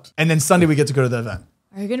drivers. Yep. And then Sunday we get to go to the event.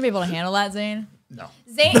 Are you gonna be able to handle that, Zane? No.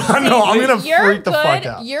 Zane, No, I'm gonna you're freak the good. fuck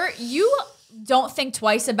out. You don't think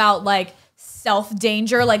twice about like self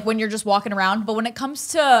danger, like when you're just walking around. But when it comes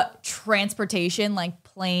to transportation, like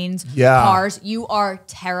planes, Yeah. cars, you are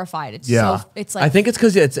terrified. It's Yeah. so it's like I think it's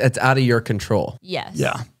because it's out of your control. yes,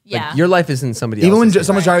 Yeah. yeah. Your life is in somebody Even when else's.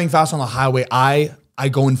 someone's driving fast on the highway, I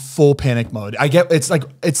go in full panic mode.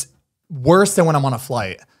 It's worse than when I'm on a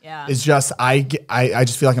flight. Yeah. It's just I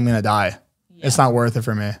just feel like I'm gonna die. It's not worth it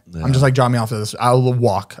for me. I'm just like, drop me off to this. I'll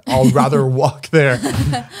walk. I'll rather walk there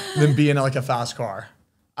than be in like a fast car.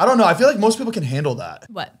 I don't know. I feel like most people can handle that.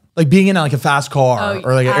 What? Like being in like a fast car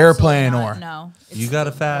or like an absolutely airplane not. or no. You got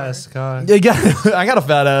a fast car. yeah, I got a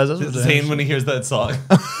fat ass. That's what it is. Zane when he hears that song.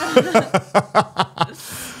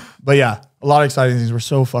 But yeah, a lot of exciting things. We're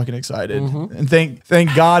so fucking excited. And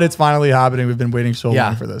thank God it's finally happening. We've been waiting so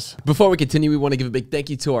long for this. Before we continue, we want to give a big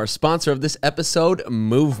thank you to our sponsor of this episode,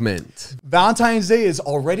 Movement. Valentine's Day is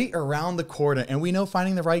already around the corner, and we know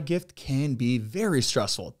finding the right gift can be very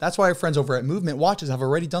stressful. That's why our friends over at Movement Watches have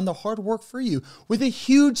already done the hard work for you with a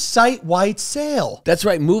huge site-wide sale. That's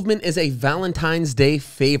right, Movement is a Valentine's Day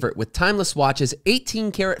favorite with timeless watches,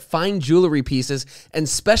 18-karat fine jewelry pieces, and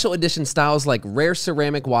special edition styles like rare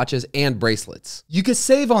ceramic watches and bracelets. You can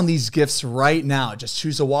save on these gifts right now. Just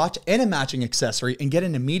choose a watch and a matching accessory and get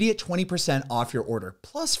an immediate 20% off your order.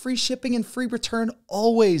 Plus free shipping and free return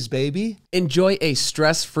always, baby. Enjoy a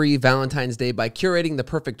stress-free Valentine's Day by curating the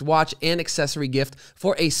perfect watch and accessory gift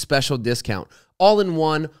for a special discount. All in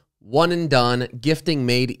one and done, gifting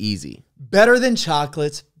made easy. Better than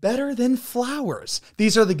chocolates, better than flowers.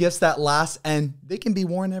 These are the gifts that last and they can be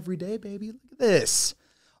worn every day, baby. Look at this.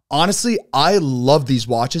 Honestly, I love these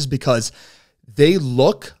watches because they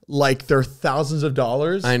look like they're thousands of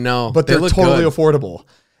dollars. I know. But They they're look totally good. affordable.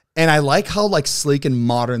 And I like how like sleek and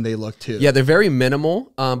modern they look too. Yeah, they're very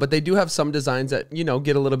minimal, but they do have some designs that, you know,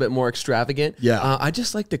 get a little bit more extravagant. Yeah. I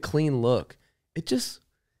just like the clean look. It just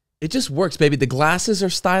works, baby. The glasses are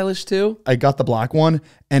stylish too. I got the black one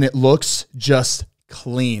and it looks just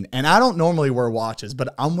clean. And I don't normally wear watches,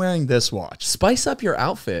 but I'm wearing this watch. Spice up your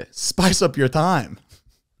outfit. Spice up your time.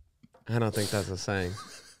 I don't think that's a saying.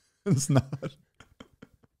 It's not.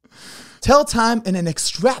 Tell time in an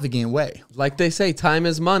extravagant way. Like they say, time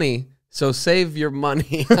is money, so save your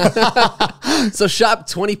money. So shop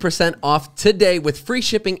 20% off today with free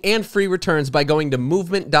shipping and free returns by going to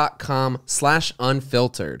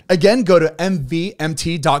movement.com/unfiltered. Again, go to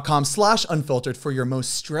mvmt.com/unfiltered for your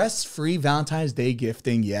most stress-free Valentine's Day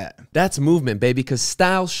gifting yet. That's Movement, baby, because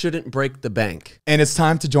style shouldn't break the bank. And it's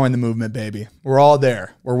time to join the movement, baby. We're all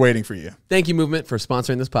there. We're waiting for you. Thank you, Movement, for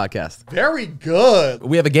sponsoring this podcast. Very good.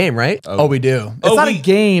 We have a game, right? Oh, we do. Oh, It's not a we-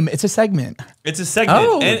 game. It's a segment. It's a segment.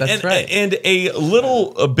 Oh, and, that's right. And a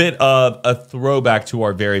little bit of a throwback to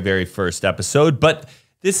our very, very first episode, but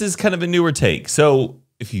this is kind of a newer take. So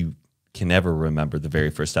if you can ever remember the very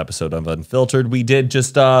first episode of Unfiltered, we did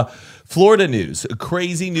just Florida news,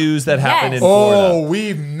 crazy news that happened in Florida. Oh,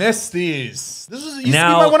 we missed these. This was used to be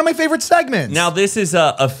Now- one of my favorite segments. Now, this is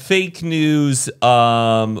a fake news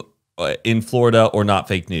in Florida or not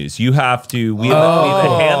fake news. You have to, we have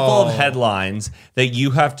a handful of headlines that you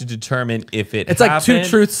have to determine if it It's like two happened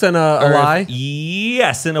truths and a or if- lie.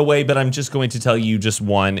 yes, in a way, but I'm just going to tell you just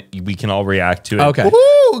one. We can all react to it. Okay.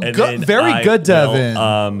 Ooh, And good, then very I good, will,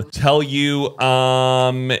 Devin. tell you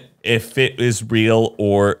if it is real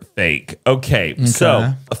or fake. Okay,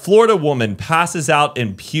 so a Florida woman passes out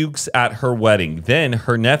and pukes at her wedding. Then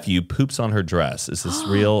her nephew poops on her dress. Is this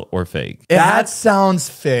real or fake? That sounds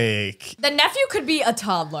fake. The nephew could be a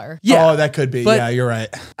toddler. Yeah. Oh, that could be. But- Yeah, you're right.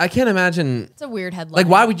 I can't imagine. It's a weird headline. Like,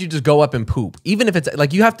 why would you just go up and poop? Even if it's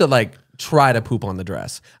like you have to like try to poop on the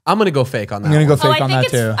dress. I'm gonna go fake on that. I'm going to go one. fake on that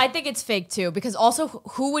too. I think it's fake too, because also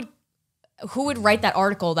who would write that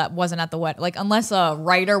article that wasn't at the wedding? Like, unless a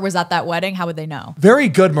writer was at that wedding, how would they know? Very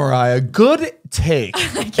good, Mariah. Good take.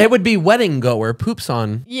 It would be wedding goer poops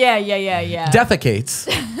on Yeah. defecates.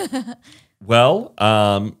 Well,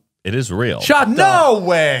 it is real. Shut No I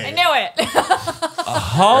way. knew it.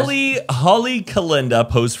 Holly Kalinda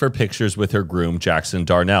posed for pictures with her groom, Jackson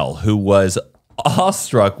Darnell, who was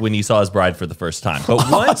awestruck when he saw his bride for the first time.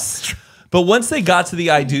 But once they got to the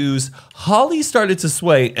I do's, Holly started to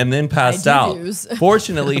sway and then passed out. I-do-dos.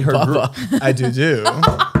 Fortunately, her groom. I do.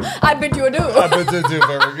 I've been to a do.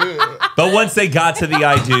 Very good. But once they got to the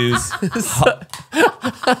I do's,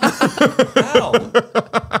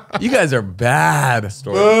 You guys are bad.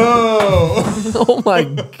 story. Oh my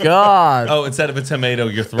god. Oh, instead of a tomato,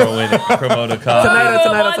 you're throwing Cremota coffee.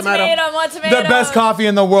 Tomato. One tomato. The best coffee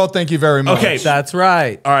in the world. Thank you very much. Okay, That's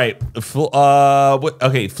right. all right.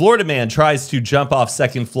 Okay, Florida man tries to jump off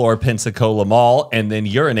second floor Pensacola Mall and then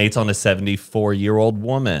urinates on a 74-year-old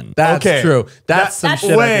woman. That's Okay. true. That's some That's-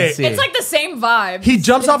 shit I Wait. can see. It's like the same vibe. He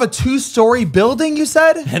jumps off a 2-story building, you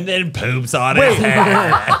said? And then poops on Wait, his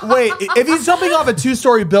head. wait. If he's jumping off a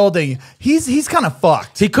 2-story building, he's kind of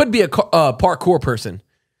fucked. He could be a parkour person.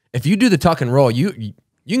 If you do the tuck and roll, you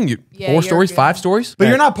can get Yeah, 4 you're stories, good. 5 stories. But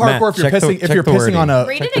you're not parkour Matt, if you're check the- pissing. If check you're the pissing on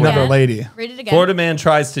Read it another again. lady. Read it again. Florida man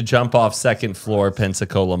tries to jump off second floor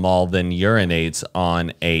Pensacola Mall, then urinates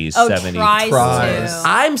on a Oh, 70. tries Tries. to.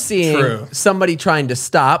 I'm seeing True. somebody trying to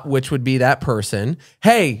stop, which would be that person.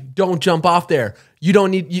 Hey, don't jump off there. You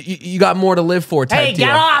don't need. You got more to live for. Type deal.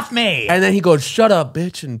 off me! And then he goes, "Shut up,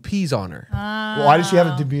 bitch," and pees on her. Why did she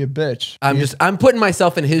have to be a bitch? I'm putting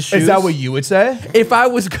myself in his shoes. Is that what you would say? If I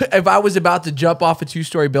was about to jump off a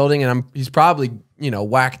 2-story building and he's probably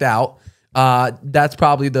whacked out. That's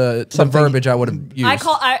probably the verbiage I would have used.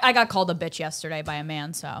 I got called a bitch yesterday by a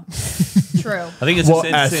man, so true. I think it's Well,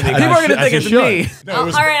 just as- interesting. as- People are gonna as think you it's should. me. All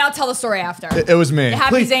right, I'll tell the story after. It was me. happy,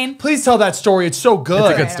 please, Zane? Please tell that story. It's so good. It's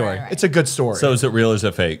a good Right, story. right, right. It's a good story. So is it real or is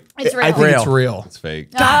it fake? It's real. I think it's real. It's fake.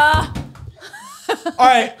 All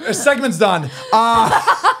right, segment's done.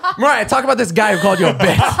 Mariah, talk about this guy who called you a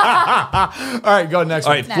bitch. All right, go next.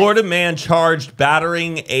 All right, Next. Florida man charged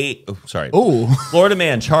battering Florida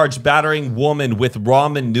man charged battering woman with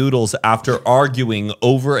ramen noodles after arguing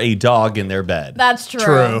over a dog in their bed. That's true.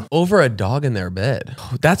 True. Over a dog in their bed.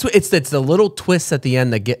 That's what it's the little twists at the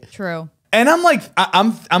end that get. True. And I'm like,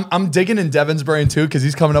 I'm digging in Devin's brain too because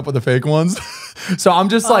he's coming up with the fake ones. So I'm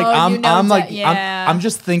just like, Oh, you know I'm like, yeah. I'm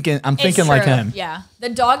just thinking, I'm It's thinking like true. him. Yeah. The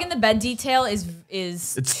dog in the bed detail is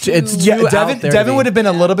It's too- Yeah, Too out Devin there to Devin be- would have been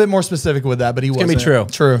a little bit more specific with that, but he gonna wasn't. be true.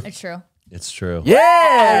 True. It's true. It's true.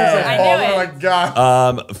 Yeah. I knew it.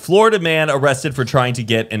 God. Florida man arrested for trying to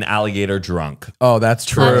get an alligator drunk. Oh, that's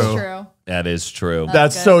true. That's true. That is true.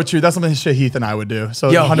 That's good. so true. That's something shit Heath and I would do.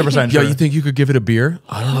 So Yo, 100% Yo, true. you think you could give it a beer?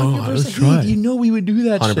 I don't know. Let's try. You know we would do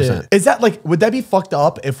that 100%. shit. Is that like, would that be fucked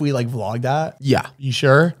up if we like vlogged that? Yeah. You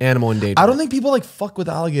sure? Animal endangerment. I don't think people like fuck with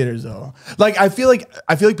alligators though. Like I feel like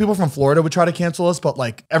people from Florida would try to cancel us, but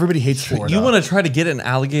like everybody hates Florida. You want to try to get an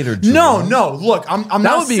alligator drunk? No. Look, I'm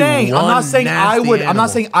not would be saying one I nasty would. I'm animal. not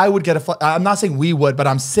saying I would get a. I'm not saying we would, but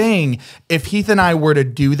I'm saying if Heath and I were to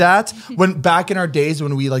do that when back in our days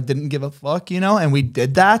when we like didn't give a fuck, and we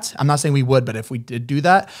did that. I'm not saying we would, but if we did do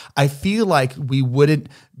that, I feel like we wouldn't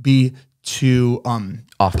be too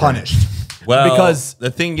punished. Well, Because-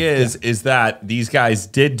 the thing is that these guys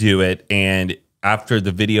did do it, and after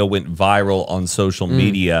the video went viral on social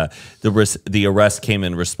media, the arrest came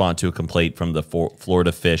in response to a complaint from the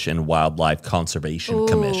Florida Fish and Wildlife Conservation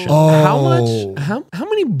Commission. Oh. How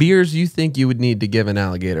many beers do you think you would need to give an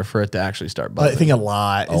alligator for it to actually start I buzzing? think a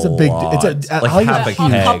lot. It's A a big. lot. It's a Like half a A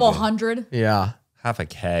keg. couple hundred. Yeah. Half a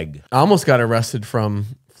keg. I almost got arrested from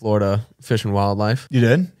Florida Fish and Wildlife. You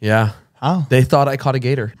did? Yeah. How? They thought I caught a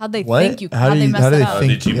gator. How'd they What? think you? How How'd do they you- mess how do that they up?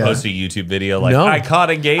 think- Did you yeah. post a YouTube video like, No. I caught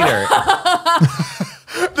a gator?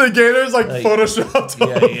 The gator's like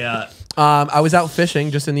photoshopped. yeah. I was out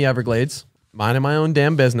fishing just in the Everglades, minding my own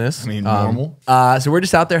damn business. I mean, normal. So we're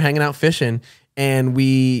just out there hanging out fishing, and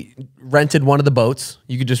we rented one of the boats.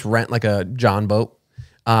 You could just rent like a John boat,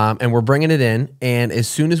 and we're bringing it in. And as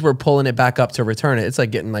soon as we're pulling it back up to return it, it's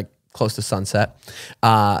like getting like close to sunset.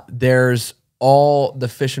 There's all the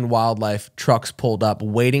Fish and Wildlife trucks pulled up,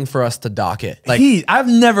 waiting for us to dock it. Like Heath, I've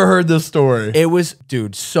never heard this story. it was,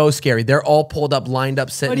 dude, so scary. They're all pulled up, lined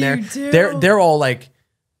up, sitting there. you do? They're all like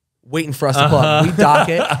waiting for us to pull up. We dock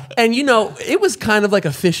it, and it was kind of like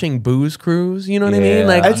a fishing booze cruise. You know what I mean? Yeah.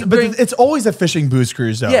 Like, It's, you but bring- it's always a fishing booze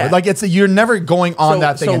cruise though. Yeah. Like you're never going on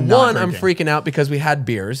that thing. So and not one, I'm drinking. freaking out because we had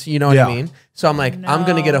beers. You know what Yeah. I mean? So I'm like, I'm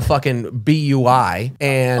gonna get a fucking BUI,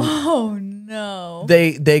 and Oh no.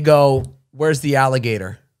 they go, "Where's the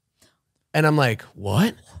alligator?" And I'm like,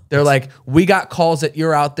 "What?" They're like, "We got calls that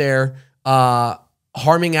you're out there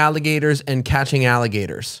harming alligators and catching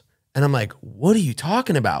alligators." And I'm like, "What are you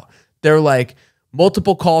talking about?" They're like,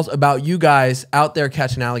 "Multiple calls about you guys out there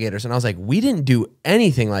catching alligators." And I was like, "We didn't do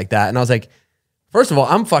anything like that." And I was like, First of all,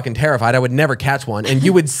 I'm fucking terrified. I would never catch one. And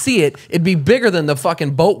you would see it. It'd be bigger than the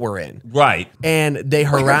fucking boat we're in. Right. And they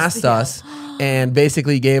harassed us and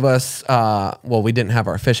basically gave us, well, we didn't have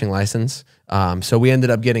our fishing license. So we ended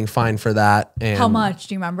up getting fined for that. And How much?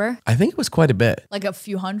 Do you remember? I think it was quite a bit. Like a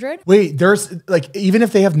few hundred? Wait, there's like, even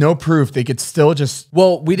if they have no proof, they could still just.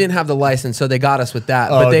 Well, we didn't have the license, so they got us with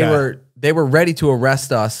that. Oh, but okay. they were ready to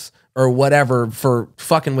arrest us or whatever for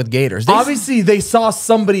fucking with gators. Obviously, they saw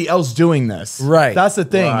somebody else doing this. Right. That's the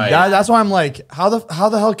thing. Right. That's why I'm like, how the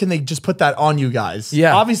hell can they just put that on you guys?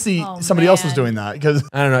 Yeah. Obviously, Oh, somebody else was man. doing that because.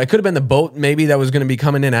 I don't know. It could have been the boat maybe that was going to be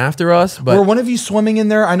coming in after us, but Were one of you swimming in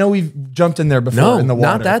there? I know we've jumped in there before no, in the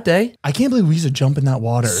water. not that day. I can't believe we used to jump in that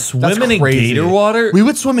water. Swimming in gator water? We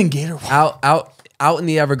would swim in gator water. Out in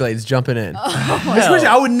the Everglades, jumping in. That's crazy.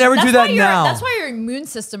 I would never do that now. That's why your immune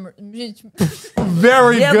system.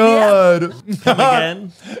 Very Yep, good. Come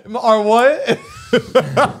again. Or what?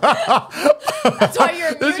 That's why your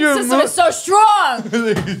immune your system is so strong.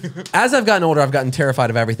 As I've gotten older, I've gotten terrified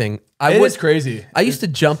of everything. It is crazy. I used to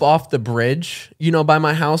jump off the bridge, you know, by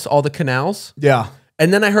my house, all the canals. Yeah.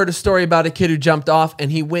 And then I heard a story about a kid who jumped off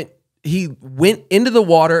and he went into the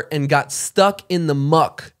water and got stuck in the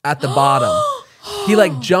muck at the bottom. He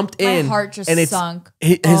like jumped in. My heart just and it's, sunk.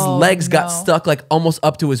 His Oh, legs got no. stuck like almost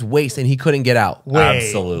up to his waist and he couldn't get out.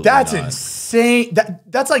 Absolutely That's not. insane.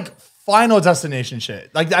 That's like Final Destination shit.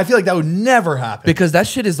 Like I feel like that would never happen. Because that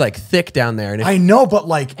shit is like thick down there. And if, I know, but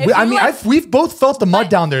like, If I you, mean, like- we've both felt the mud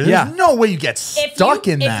down there. There's Yeah. no way you get stuck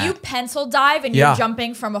in that. If you pencil dive and Yeah. you're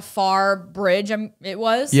jumping from a far bridge,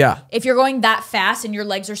 Yeah. If you're going that fast and your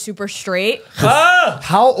legs are super straight,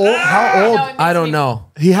 How old? no, it makes I don't me- know.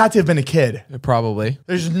 He had to have been a kid. Probably.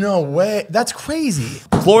 There's no way. That's crazy.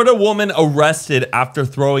 Florida woman arrested after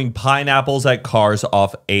throwing pineapples at cars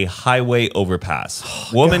off a highway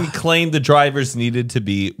overpass. Woman claimed the drivers needed to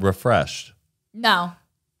be refreshed. No,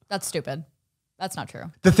 that's stupid. That's not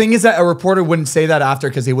true. The thing is that a reporter wouldn't say that after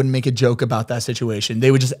because they wouldn't make a joke about that situation. They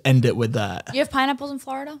would just end it with that. You have pineapples in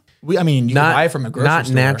Florida? I mean, you can buy it from a grocery Not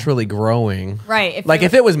store. naturally growing. Right. Like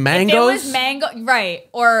if it was mangoes. If it was mango, right.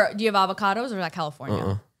 Or do you have avocados or is that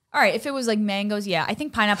California? All right. If it was like mangoes, yeah. I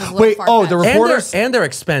think pineapples a little Wait, far oh, the fetched. And they're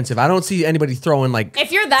expensive. I don't see anybody throwing like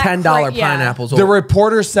If you're that $10 yeah. pineapples. The over.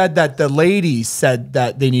 reporter said that the lady said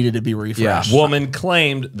that they needed to be refreshed. Woman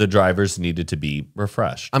claimed the drivers needed to be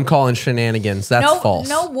refreshed. I'm calling shenanigans. That's false.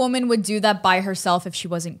 No woman would do that by herself if she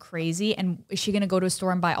wasn't crazy. And is she going to go to a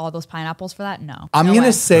store and buy all those pineapples for that? No. I'm No going way.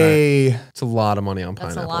 to say It's a lot of money on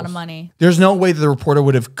That's pineapples. a lot of money. there's no way that the reporter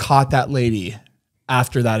would have caught that lady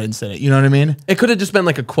after that incident. You know what I mean? It could have just been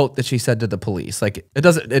like a quote that she said to the police. Like it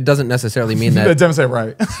doesn't necessarily mean That that. doesn't say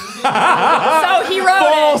right. So he wrote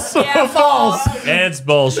False. it. Yeah, false. It's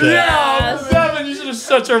bullshit. Yes. Devin, you should have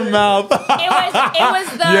shut your mouth.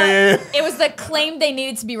 It was the claim they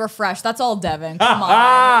needed to be refreshed. That's all, Devin. Come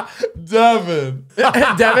on. Devin.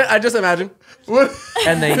 Devin, I just imagine. What?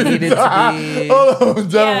 And they needed to be. Oh, Devin.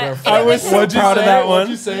 Yeah, I was so proud of that What'd one.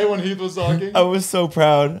 you say when Heath was talking? I was so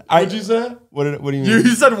proud. What'd you say? What do you mean? You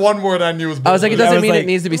said one word I knew was I was like, it bullshit. doesn't was mean like- it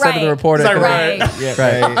needs to be said to the Right. reporter. Is that Right.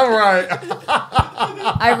 yeah, right. All right.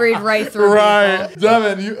 I read right through Right. people.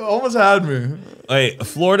 Devin, you almost had me. Wait, a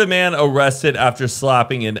Florida man arrested after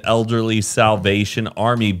slapping an elderly Salvation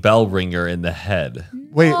Army bell ringer in the head.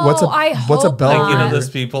 Wait, what's a I what's a hope bell? not. Like, you know, ringer? those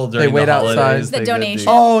people during wait the outside. holidays. The they get donation.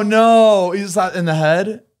 Oh no, he's not in the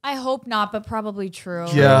head. I hope not, but probably true.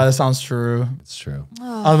 Yeah, that sounds true. It's true.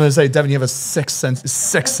 I'm gonna say, Devin, you have a sixth sense.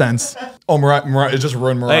 Sixth sense. Oh, Mariah, it just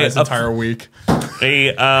ruined Mariah's Hey, entire week.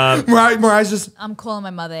 A Mariah's just. I'm calling my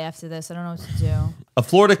mother after this. I don't know what to do. A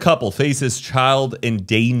Florida couple faces child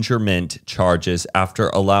endangerment charges after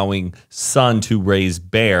allowing son to raise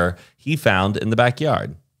bear he found in the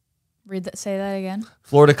backyard. Say that again.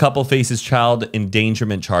 Florida couple faces child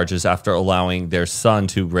endangerment charges after allowing their son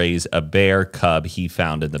to raise a bear cub he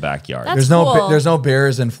found in the backyard. That's There's cool. there's no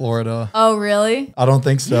bears in Florida. Oh, really? I don't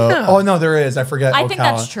think so. Yeah. Oh no, there is. I forget. I think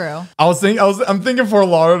Ocala. that's true. I'm thinking Fort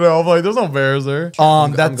Lauderdale. I'm like, there's no bears there.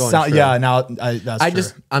 I'm That's going true. yeah. Now that's I true.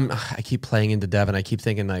 I keep playing into Devin. I keep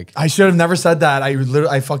thinking like, I should have never said that.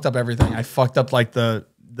 I fucked up everything. I fucked up like the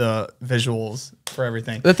visuals for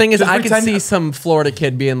everything. the thing is, Just I could pretend- see some Florida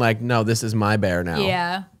kid being like, no, this is my bear now.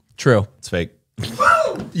 Yeah. True. It's fake.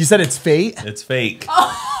 You said it's fate. It's fake.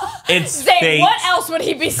 It's Zane, fake. what else would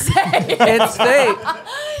he be saying? It's fake.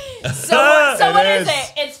 so what It is is.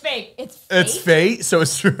 it? It's fake. It's fake. It's fate, so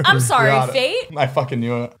it's true. I'm sorry, Got it. fate? I fucking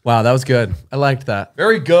knew it. Wow, that was good. I liked that.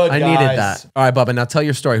 Very good. I guys. needed that. All right, Bubba, now tell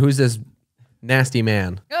your story. Who's this nasty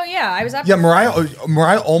man? Oh yeah, I was after. Yeah,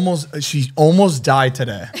 Mariah almost died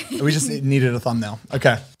today. We just needed a thumbnail.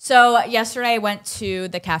 Okay. So yesterday I went to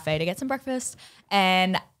the cafe to get some breakfast,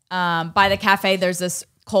 and by the cafe, there's this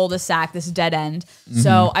cul-de-sac, this dead end.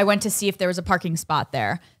 So I went to see if there was a parking spot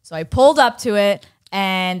there. So I pulled up to it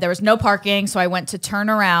and there was no parking. So I went to turn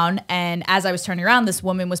around. And as I was turning around, this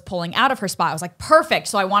woman was pulling out of her spot. I was like, perfect.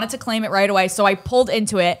 So I wanted to claim it right away. So I pulled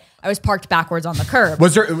into it. I was parked backwards on the curb.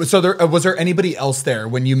 Was there anybody else there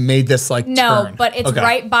when you made this like No, turn? but it's Okay.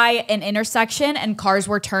 right by an intersection and cars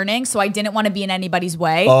were turning, so I didn't want to be in anybody's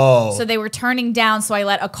way. Oh. So they were turning down, so I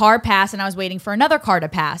let a car pass and I was waiting for another car to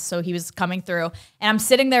pass. So he was coming through and I'm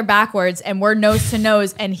sitting there backwards and we're nose to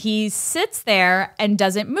nose and he sits there and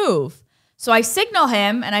doesn't move. So I signal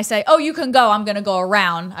him and I say, oh, you can go. I'm going to go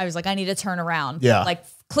around. I was like, I need to turn around. Yeah. Like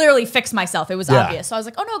clearly fix myself. It was Yeah. obvious. So I was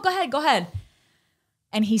like, oh no, go ahead.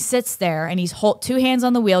 And he sits there and he's two hands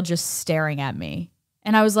on the wheel just staring at me.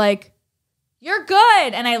 And I was like, you're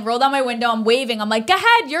good. And I rolled down my window. I'm waving. I'm like, go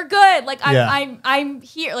ahead. You're good. Like, I'm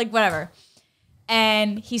here. Like, whatever.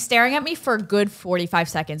 And he's staring at me for a good 45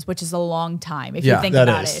 seconds, which is a long time if you think that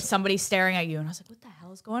about is. it. Somebody's staring at you. And I was like, what the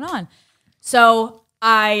hell is going on? So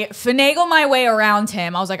I finagle my way around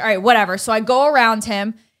him. I was like, all right, whatever. So I go around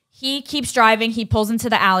him. He keeps driving. He pulls into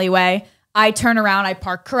the alleyway. I turn around. I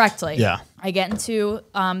park correctly. Yeah. I get into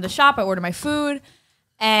the shop. I order my food.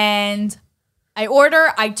 And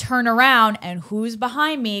I turn around. And who's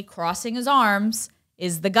behind me crossing his arms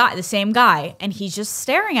is the same guy. And he's just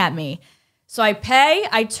staring at me. So I pay.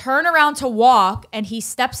 I turn around to walk. And he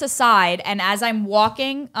steps aside. And as I'm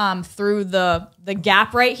walking through the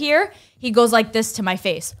gap right here, he goes like this to my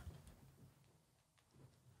face.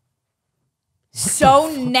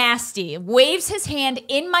 So nasty. Waves his hand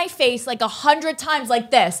in my face like 100 times like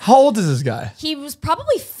this. How old is this guy? He was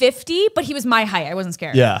probably 50, but he was my height. I wasn't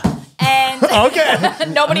scared. Yeah. And Okay.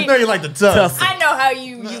 nobody. I know you like the tough. I know how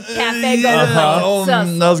you cafe go. Yeah.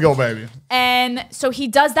 Let's go, baby. And so he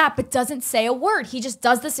does that, but doesn't say a word. He just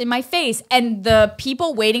does this in my face. And the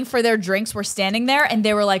people waiting for their drinks were standing there and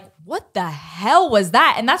they were like, what the hell was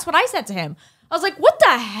that? And that's what I said to him. I was like, what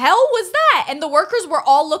the hell was that? And the workers were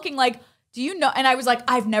all looking like, do you know? And I was like,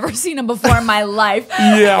 I've never seen him before in my life.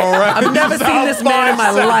 Yeah, right. I've never seen this man in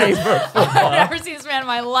my life. I've never seen this man in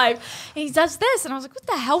my life. And he does this. And I was like, what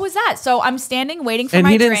the hell was that? So I'm standing waiting for And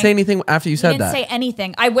my he didn't drink. say anything after you said He didn't that. say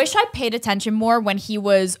anything. I wish I paid attention more when he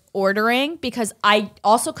was ordering because I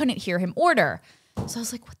also couldn't hear him order. So I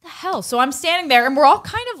was like, what the hell? So I'm standing there and we're all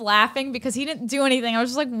kind of laughing because he didn't do anything. I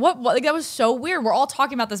was just like, what? Like, that was so weird. We're all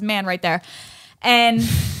talking about this man right there. And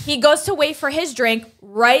he goes to wait for his drink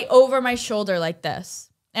right over my shoulder like this.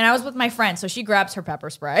 And I was with my friend, so she grabs her pepper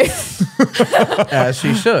spray. As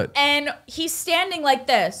she should. And he's standing like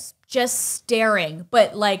this, just staring,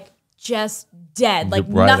 but like just dead, like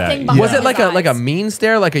Right at nothing you. behind Was it his like a eyes. mean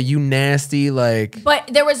stare, like a you nasty, like? But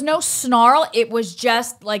there was no snarl. It was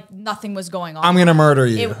just like nothing was going on. I'm gonna murder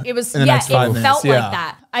you. It was, in the yeah, next 5 it minutes. felt Yeah. like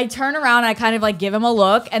that. I turn around and I kind of like give him a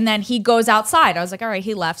look and then he goes outside. I was like, all right,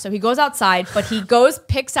 he left. So he goes outside, but he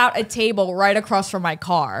picks out a table right across from my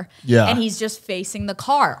car. Yeah. And he's just facing the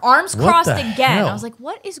car. Arms crossed the again. hell? I was like,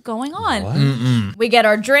 what is going on? We get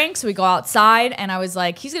our drinks, we go outside, and I was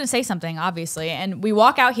like, he's gonna say something, obviously. And we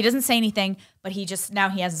walk out, he doesn't say anything, but he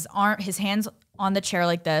has his hands on the chair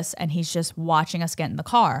like this, and he's just watching us get in the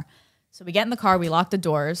car. So we get in the car, we lock the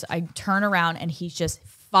doors, I turn around and he's just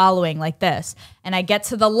following like this. And I get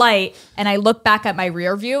to the light and I look back at my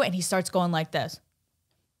rear view and he starts going like this.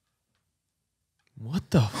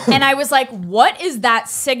 What the? And I was like, what is that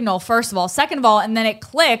signal, first of all? Second of all, and then it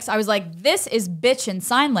clicks. I was like, this is bitch in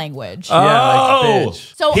sign language. Yeah, like, Oh,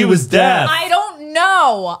 bitch. So he was deaf. I don't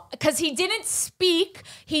know because he didn't speak.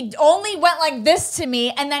 He only went like this to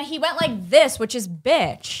me, and then he went like this, which is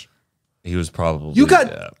bitch. He was probably You got-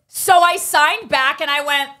 deaf. So I signed back and I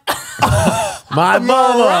went, My mama.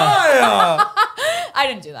 Mariah! I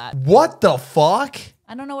didn't do that. What the fuck?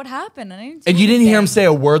 I don't know what happened. I didn't. And do you didn't hear him anything. say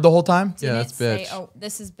a word the whole time? Yeah, Didn't that's say, bitch. oh,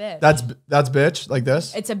 this is bitch. That's bitch, like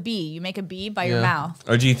this? It's a B. You make a B by your Yeah. mouth.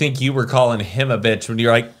 Or do you think you were calling him a bitch when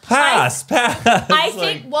you're like, pass? I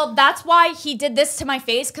think, well, that's why he did this to my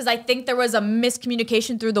face because I think there was a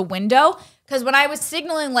miscommunication through the window. Because when I was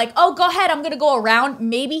signaling, like, oh, go ahead, I'm going to go around,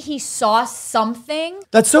 maybe he saw something.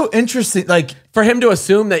 That's so interesting. Like, For him to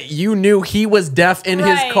assume that you knew he was deaf in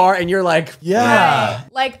Right. his car and you're like, yeah.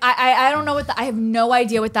 Like, I don't know I have no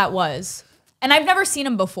idea what that was. And I've never seen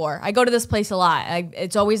him before. I go to this place a lot.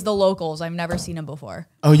 It's always the locals. I've never seen him before.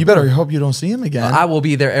 Oh, you better hope you don't see him again. I will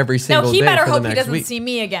be there every single No, he day better for hope the he next doesn't week. see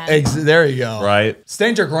me again. There you go. Right.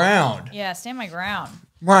 Stand your ground. Yeah, stand my ground.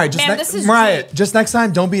 Mariah, Ma'am, this is Mariah, Jeep. just next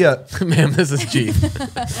time, don't be a. Ma'am, this is Jeep.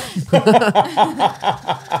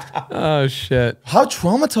 Oh shit. How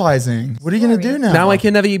traumatizing. What are you gonna do now? Now I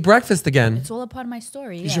can never eat breakfast again. It's all a part of my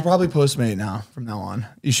story. You should probably Postmate now from now on.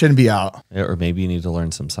 You shouldn't be out. Yeah, or maybe you need to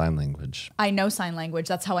learn some sign language. I know sign language.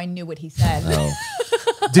 That's how I knew what he said. Oh,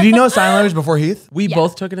 Did you know sign language before Heath? We Yeah.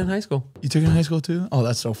 both took it in high school. You took it in high school too? Oh,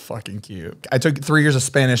 that's so fucking cute. I took 3 years of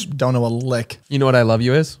Spanish, don't know a lick. You know what I love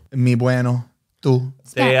you is? Mi bueno. Tú.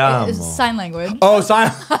 Te amo. It's sign language. Oh,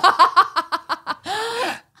 sign.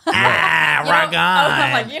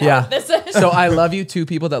 I'm like, you know Yeah. what this is. So I love you, two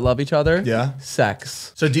people that love each other. Yeah.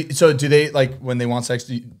 Sex. So do they like when they want sex?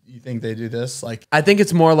 Do you think they do this? Like I think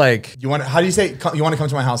it's more like you want? How do you say? You want to come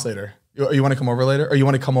to my house later? You want to come over later, or you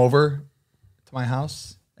want to come over to my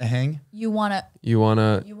house and hang? you wanna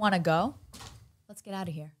go? Let's get out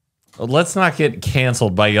of here. Well, let's not get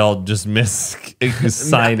canceled by y'all just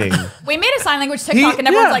signing. We made a sign language TikTok, and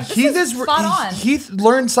everyone's like, "This is spot on." Heath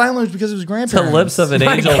learned sign language because of his The grandparents. lips of an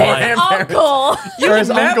angel. Like, Uncle, Or his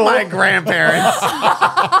uncle. grandparents.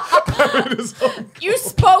 you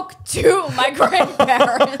spoke to my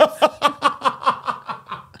grandparents.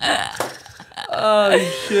 Oh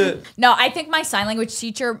shit. No, I think my sign language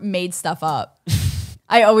teacher made stuff up.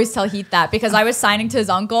 I always tell Heath that because I was signing to his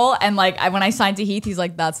uncle, and like when I signed to Heath, he's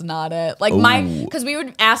like, "That's not it." Like because we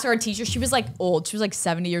would ask our teacher. She was like old. She was like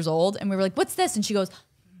 70 years old, and we were like, "What's this?" And she goes,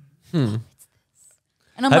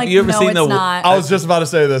 And I'm Have like, you ever no, seen it's the- not. I was just about to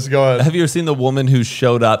say this. Go ahead. have you ever seen the woman who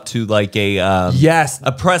showed up to like a Yes.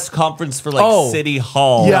 a press conference for like Oh. City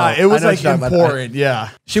Hall? Yeah, it was I know like what you're talking about. important. Yeah.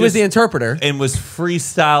 She was the interpreter. and was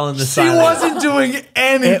freestyling the She sign language. wasn't doing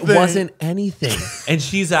anything. It wasn't anything. And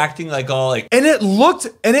she's acting like all like And it looked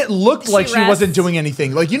like she rests. wasn't doing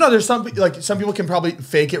anything. Like, you know, there's some people can probably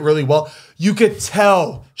fake it really well. You could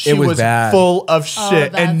tell she It was was bad. full of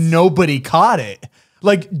shit that's- and nobody caught it.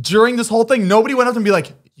 Like during this whole thing, nobody went up and be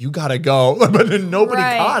like, "You gotta go," but then nobody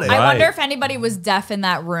Right. caught it. I Right. wonder if anybody was deaf in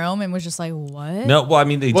that room and was just like, "What?" no. Well, I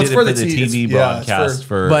mean, they Well, did it's it for for the the TV yeah, it's broadcast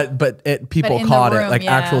for But people in the caught it. room, Like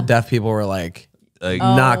yeah. actual deaf people were like like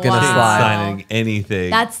not gonna wow. slide. signing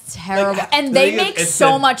anything. That's terrible. Like, and they the thing make is, it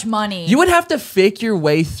so said- much money. You would have to fake your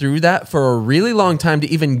way through that for a really long time to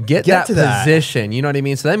even get that to that. position. You know what I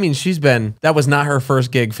mean? So that means that was not her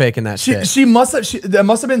first gig faking that shit. She must have. That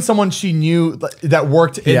must have been someone she knew that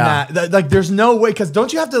worked in Yeah. that. Like, there's no way because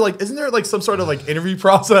don't you have to like? Isn't there like some sort of like interview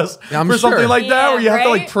process I'm for something sure. like that Yeah, where you have to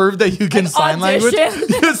like right? prove that you can Like, sign language? audition.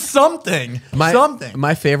 Just something. Something.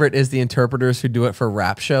 My favorite is the interpreters who do it for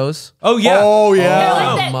rap shows. oh yeah. Oh yeah.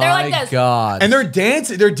 They're like this. God. And they're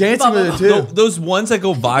dancing. They're dancing with it too. Those ones that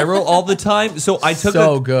go viral all the time. So I took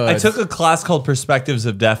I took a class called Perspectives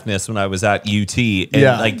of Deafness when I was at UT, and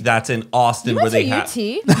Yeah. like that's in Austin You where went they to have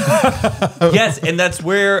UT? yes, and that's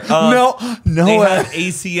where No they way. have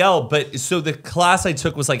ACL. But so the class I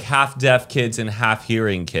took was like half deaf kids and half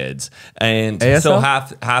hearing kids, and so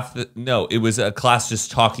ASL? no, it was a class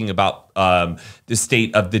just talking about the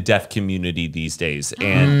state of the deaf community these days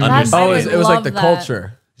and That's- Oh, I it was like love the that.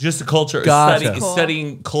 culture. just the culture, Gotcha.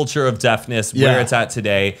 studying culture of deafness, Yeah. where it's at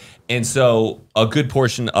today. And so a good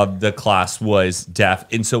portion of the class was deaf.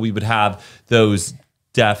 And so we would have those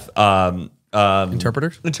deaf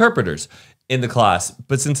interpreters in the class.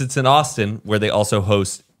 But since it's in Austin, where they also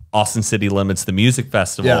host Austin City Limits, the music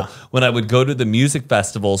festival, Yeah. when I would go to the music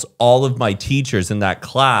festivals, all of my teachers in that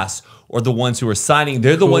class or the ones who are signing,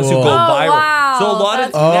 they're the ones who go viral. wow. So a lot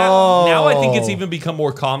of That's now I think it's even become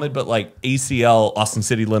more common, but like ACL, Austin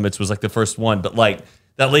City Limits was like the first one. But like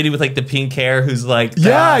that lady with like the pink hair who's like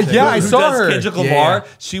Yeah, who- yeah, I who saw does her. Kendrick Yeah. Lamar,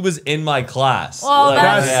 she was in my class. Oh,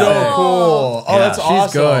 That's Yeah. so cool. Oh, Yeah. that's She's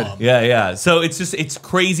awesome. good. Yeah. So it's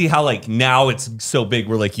crazy how like now it's so big.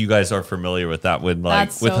 Where like you guys are familiar with that. When like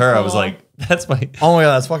That's with so her, I was cool. like, that's my Oh my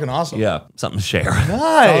god, that's fucking awesome. yeah, something to share.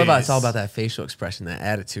 Nice. It's all about that facial expression, that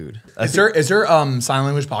attitude. Is there sign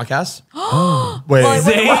language podcast? Wait.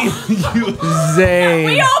 Zane, you- Zane.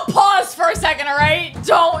 We all pause for a second, all right?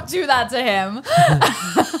 Don't do that to him.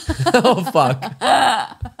 Oh fuck.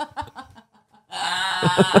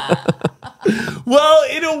 well,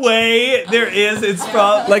 in a way, there is. It's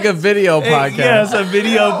from Like a video podcast. yes, a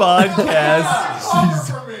video podcast.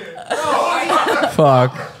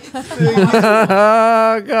 Fuck.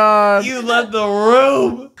 Oh god. You left the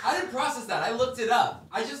room. I didn't process that. I looked it up.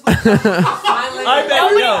 I just looked up sign language. I bet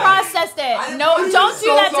Nobody No. processed it. No, don't do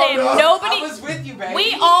that to him. I Nobody. was with you, baby.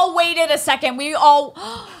 We all waited a second. We all.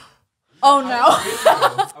 Oh no.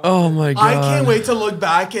 Oh my god. I can't wait to look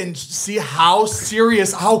back and see how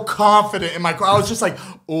serious, how confident in my. I was just like,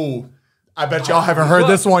 "Ooh, I bet y'all haven't heard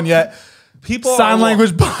this one yet." People sign are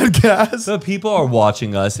language podcast. So people are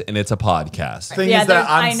watching us, and it's a podcast. Thing Yeah, is that there's-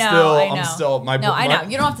 I know. I'm still my No, I know.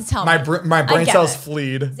 You don't have to tell my me. my I brain get cells it.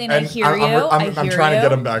 fleed. Zane, I and hear I'm you. I'm I hear trying to you. get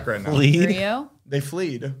them back right now. Hear Fleed, you? They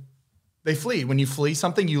fleed. They flee. When you flee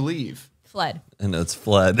something, you leave. Fled. and it's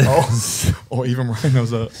fled. Oh, even Ryan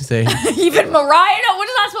knows that. Say, Even Mariah? No, what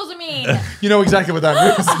is that supposed to mean? You know exactly what that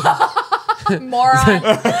Moron.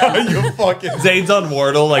 means. You fucking. Zane's on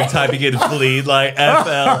Wordle, like typing in fleed, like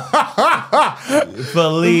FL.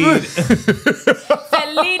 Fleed.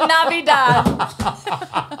 Feliz Navidad.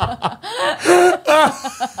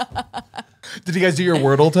 Did you guys do your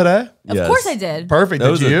Wordle today? Of course I did. Perfect. That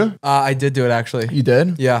Did was a- you? I did do it actually. You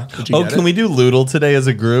did? Yeah. Did you Oh, get can it? we do Loodle today as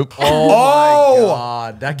a group? Oh, my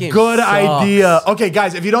God. That game Good sucks. idea. Okay,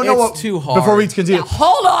 guys, if you don't know It's what, too hard. before we continue,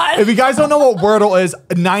 Hold on. if you guys don't know what Wordle is,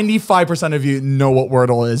 95% of you know what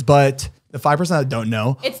Wordle is, but the 5% that don't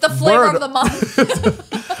know, It's the flavor Word- of the month.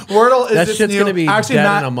 Wordle is That this shit's new, gonna be actually dead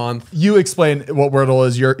Matt, in a month. You explain what Wordle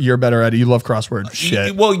is. You're better at it. You love crossword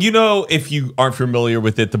shit. Well, you know, if you aren't familiar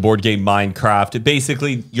with it, the board game Minecraft,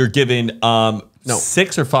 basically you're given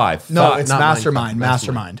 6 or 5. No, it's not Mastermind. Minecraft,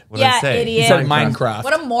 Mastermind. What did I Yeah, say? idiot. You said Minecraft.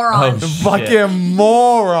 What a moron. Oh, shit. Fucking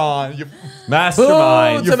moron. You,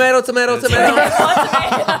 Mastermind. Boom, tomato, tomato, tomato.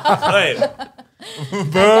 Wait,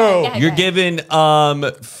 boo. Yeah, you're okay. given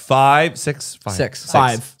 5, 6, 5.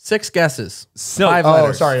 Five. 6 guesses. No, 5 Oh,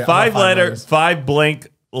 letters. sorry. 5 letter, letters. 5 blank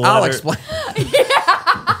letter. I'll explain.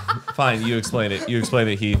 Fine, you explain it. You explain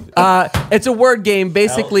it, Heath. It's a word game.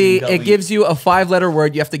 Basically, it L-E-W. gives you a 5-letter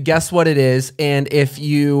word. You have to guess what it is, and if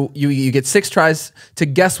you get 6 tries to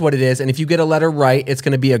guess what it is, and if you get a letter right, it's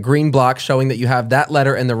going to be a green block showing that you have that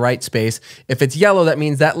letter in the right space. If it's yellow, that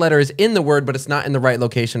means that letter is in the word, but it's not in the right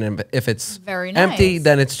location. And if it's Very empty, nice.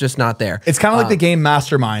 then it's just not there. It's kind of like the game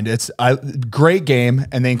Mastermind. It's a great game,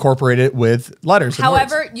 and they incorporate it with letters. and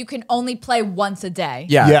words. However, you can only play once a day.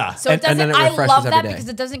 Yeah. So it And doesn't. then I refreshes love every that day. because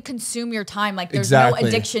it doesn't consume your time. Like there's Exactly. no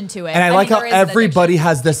addiction to it. And I like how there is an everybody addiction.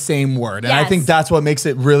 has the same word. And I think Yes. that's what makes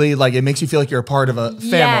it really like it makes you feel like you're a part of a family.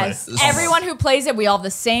 Yes. Everyone who plays it, we all have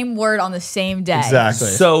the same word on the same day. Exactly.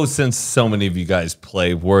 So, since so many of you guys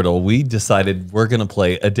play Wordle, we decided we're gonna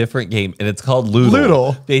play a different game, and it's called Loodle.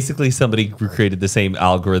 Loodle. Basically, somebody created the same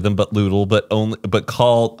algorithm, but Loodle, but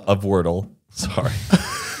call of Wordle. Sorry.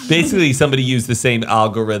 Basically, somebody used the same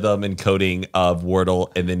algorithm and coding of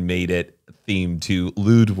Wordle, and then made it themed to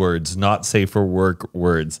lewd words, not safe for work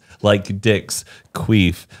words like dicks,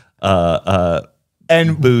 queef,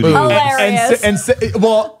 and booty. Hilarious.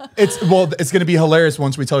 it's going to be hilarious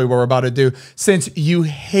once we tell you what we're about to do. Since you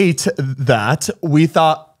hate that, we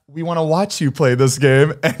thought we want to watch you play this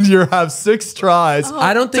game, and you have 6 tries.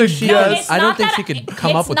 I don't think she. guess. It's I don't not think that she could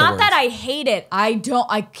come up with It's the not that words. I hate it. I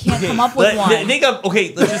can't come up with one. Think of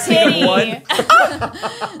okay. Let's just think of one. Kitty. All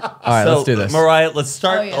right, let's do this. Mariah, let's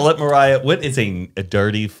start. Oh, yeah. I'll let Mariah. What is a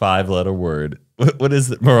dirty 5-letter word? What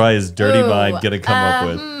is Mariah's dirty Ooh, mind gonna come up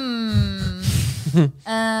with?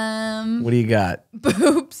 What do you got?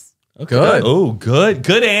 Boobs. Good. Oh, good.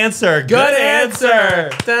 Good answer. Good answer.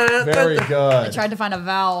 Very I good. tried to find a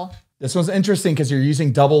vowel. This one's interesting because you're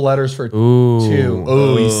using double letters for 2.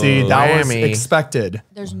 Oh, you see, that was whammy. expected.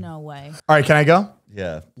 There's no way. All right, can I go?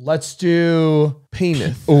 Yeah. Let's do.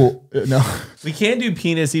 Penis. Oh no. We can do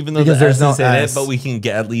penis even though Because the there's S no is in S. it, but we can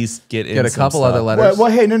at least get in Get a some couple stuff. other letters. Well,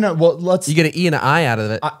 hey, no. Well, let's. You get an E and an I out of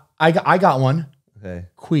it. I got one. Okay.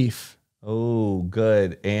 Queef. Oh,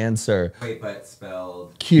 good answer. Wait, but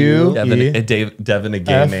spelled. Q. Devin, E. Devin, a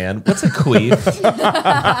gay F. man. What's a queef?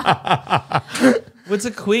 What's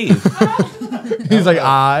a queef? He's like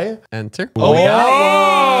I. Enter. Oh,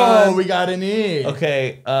 yeah. Oh, we got an E.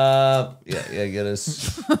 Okay. Yeah. Get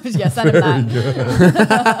us. Yeah, send him that.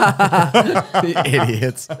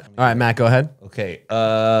 Idiots. All right, Matt, go ahead. Okay.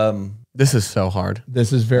 This is so hard.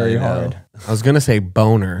 This is very I know. hard. I was gonna say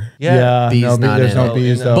boner, Yeah. B's no, not there's in no it.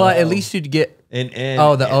 B's though. but at least you'd get. An N.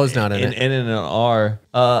 Oh, the O's not in an it. N and an R.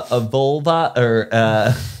 A vulva or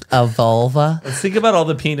A vulva. let's think about all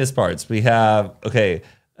the penis parts. We have a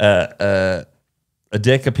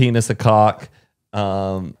dick, a penis, a cock,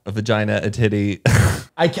 a vagina, a titty.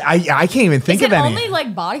 I can't even think Is of it any. only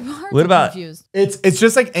like body parts? What I'm about- confused. It's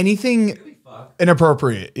just like anything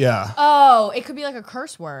inappropriate. Yeah. Oh, it could be like a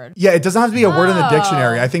curse word. Yeah, it doesn't have to be a word in the Oh.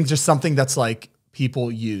 dictionary. I think just something that's like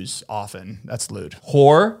people use often. That's lewd.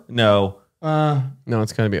 Whore? No. No,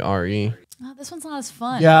 it's gonna be R-E. Oh, this one's not as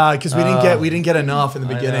fun. Yeah, because we didn't get enough in the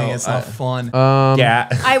beginning. know. It's not fun. Yeah.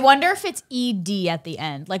 I wonder if it's ED at the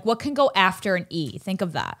end. Like what can go after an E? Think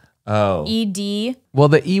of that. Oh. ED. Well,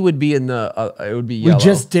 the E would be in the. It would be we yellow.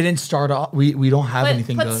 just didn't start off. We don't have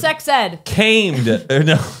anything Put good. sex ed. Camed. Or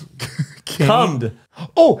no. Cummed.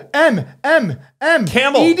 Oh, M.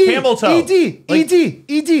 Camel. ED, Camel toe. ED. Like-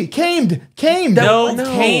 Camed. No, No.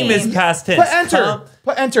 came is past tense.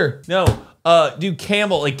 Put enter. No. Do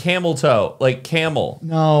camel, like camel toe, like camel.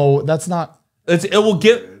 No, that's not. It will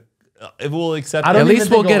get. It will accept. I it. don't At even least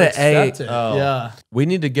think we'll get it'll an A. accept it. Oh. Yeah. We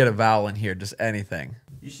need to get a vowel in here, just anything.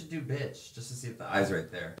 You should do bitch just to see if the eye's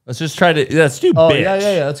right there. Let's just try to. Let's do Oh, bitch. yeah.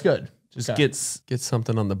 That's good. Just Okay. Get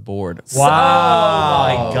something on the board. Wow.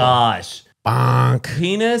 Oh my gosh. Bonk.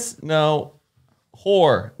 Penis? No.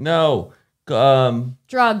 Whore? No.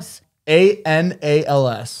 Drugs.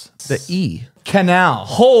 ANALS. The E. Canal.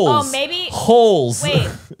 Holes. Oh, maybe- Holes. Wait.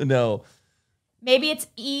 No. Maybe it's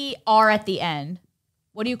ER at the end.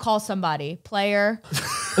 What do you call somebody? Player?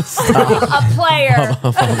 A player.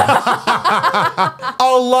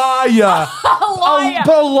 A liar. Liar.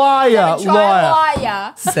 Liar. Try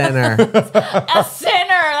liar. Center. A sinner.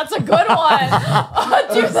 That's a good one.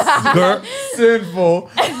 Do that. Sinful.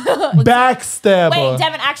 Backstabber. Wait,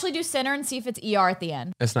 Devin, actually do sinner and see if it's ER at the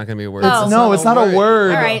end. It's not going to be a word. Oh. No, it's not a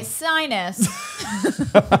word. All right, sinus.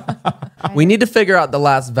 We need to figure out the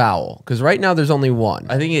last vowel because right now there's only one.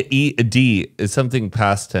 I think a D is something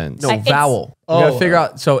past tense. No, It's- vowel. We Oh. gotta figure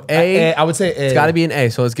out. So A, I would say A. it's got to be an A.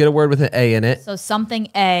 So let's get a word with an A in it. So something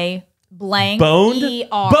A, blank, Boned?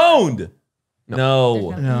 ER. Boned.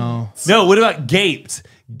 No. No. No, what about gaped?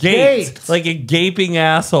 Gaped. Gaped. Like a gaping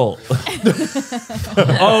asshole.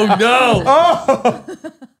 Oh no.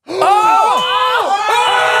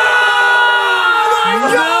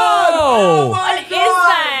 Oh! What is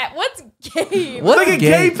that? What's gay? What Like a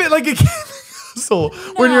gape? gape, like a gape. So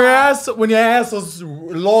when your ass's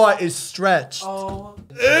law is stretched. Ew!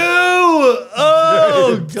 Oh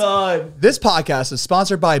god. This podcast is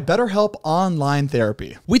sponsored by BetterHelp Online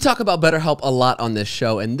Therapy. We talk about BetterHelp a lot on this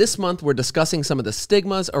show, and this month we're discussing some of the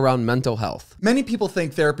stigmas around mental health. Many people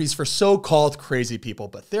think therapy is for so-called crazy people,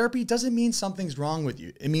 but therapy doesn't mean something's wrong with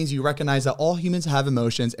you. It means you recognize that all humans have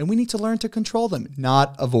emotions and we need to learn to control them,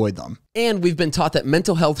 not avoid them. And we've been taught that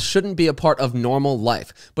mental health shouldn't be a part of normal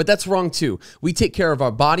life, but that's wrong too. We take care of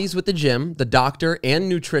our bodies with the gym, the doctor, and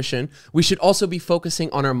nutrition. We should also be focusing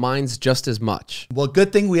on our minds just as much. Well,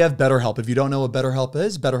 good thing we have BetterHelp. If you don't know what BetterHelp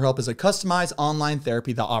is a customized online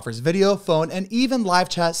therapy that offers video, phone, and even live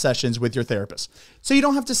chat sessions with your therapist. So you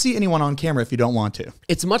don't have to see anyone on camera if you don't want to.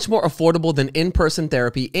 It's much more affordable than in-person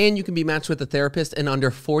therapy, and you can be matched with a therapist in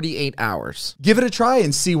under 48 hours. Give it a try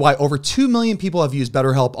and see why over 2 million people have used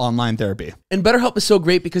BetterHelp Online Therapy. And BetterHelp is so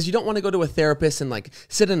great because you don't want to go to a therapist and like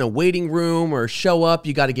sit in a waiting room or show up.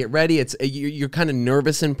 You got to get ready. You're kind of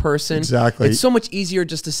nervous in person. Exactly. It's so much easier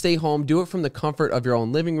just to stay home, do it from the comfort of your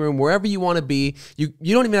own living room, wherever you want to be. You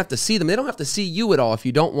don't even have to see them. They don't have to see you at all if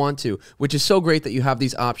you don't want to, which is so great that you have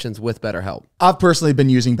these options with BetterHelp. I've personally been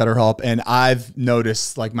using BetterHelp and I've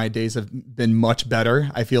noticed like my days have been much better.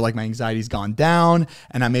 I feel like my anxiety's gone down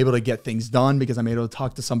and I'm able to get things done because I'm able to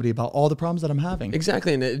talk to somebody about all the problems that I'm having.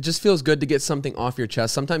 Exactly. And it just feels good to get something off your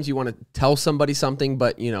chest. Sometimes you want to tell somebody something,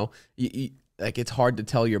 but like it's hard to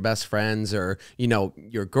tell your best friends or,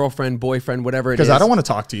 your girlfriend, boyfriend, whatever it is. Because I don't want to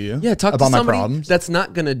talk to you talk about to my somebody problems. that's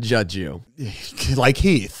not going to judge you. Like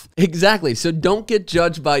Heath. Exactly. So don't get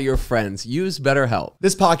judged by your friends. Use BetterHelp.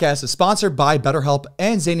 This podcast is sponsored by BetterHelp,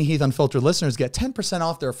 and Zane and Heath Unfiltered listeners get 10%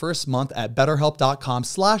 off their first month at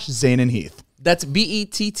betterhelp.com/Zane and Heath. That's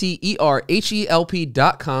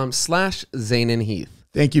BetterHelp.com/Zane and Heath.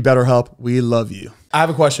 Thank you, BetterHelp. We love you. I have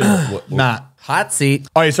a question, Matt. Hot seat.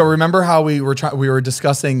 All right, so remember how we were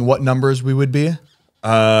discussing what numbers we would be?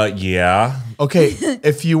 Yeah. Okay,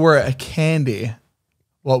 if you were a candy,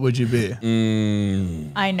 what would you be?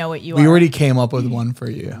 I know what you We are. already came up with one for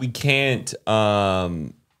you. We can't.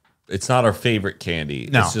 It's not our favorite candy.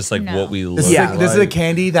 No. It's just like No. what we look This, is, Yeah. a, this is a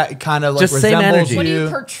candy that kind of like Just same resembles energy. What do you. you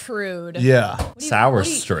protrude? Yeah. sour what do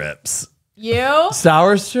you- strips. You?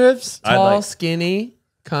 Sour strips? I Tall, like- skinny,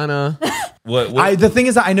 kind of. What The thing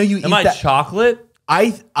is that I know you eat am I that. chocolate?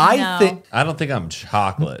 I No. think I don't think I'm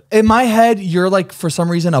chocolate. in my head you're like for some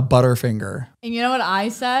reason a Butterfinger. And you know what I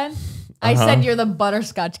said? I said you're the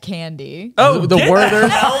butterscotch candy. Oh, The get Werther's- the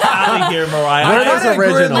hell out of here, Mariah. Werther's I agree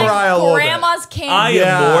with original. Mariah a little bit. Grandma's candy. I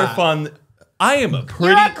Yeah. am more fun. I am a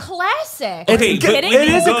pretty. You're a classic. Okay, Are you but kidding when it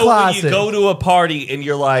me? you is a go, when classic. you go to a party and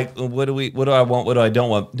you're like, what do I want? What do I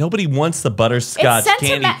don't want? Nobody wants the It's butterscotch candy.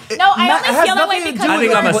 sentiment. No, I Matt, it only has feel that way nothing to because do I with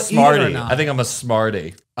think I'm a people eat it or smarty. not. I think I'm a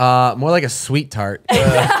smarty. More like a sweet tart.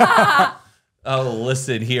 Oh,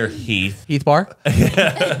 listen here, Heath. Heath bar.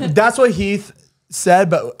 That's what Heath said,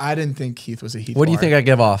 but I didn't think Heath was a Heath. What do you bar. think I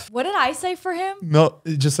give off? What did I say for him? No,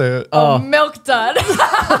 just say Milk dud.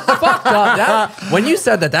 When you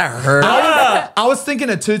said that hurt. I was thinking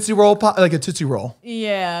a Tootsie Roll, like a Tootsie Roll.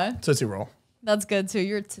 Yeah. Tootsie Roll. That's good too.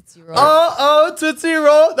 You're a Tootsie Roll. Oh, Tootsie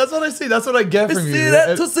Roll. That's what I see. That's what I get from you. See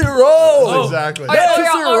that Tootsie Roll. Oh, exactly. or,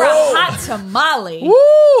 or a hot tamale.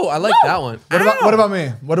 Woo! I like that one. What about me?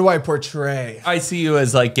 What do I portray? I see you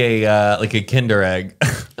as like a Kinder Egg.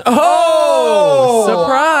 Oh,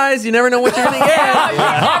 surprise! You never know what you're gonna get. He's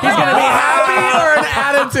gonna be happy or an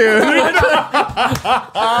attitude.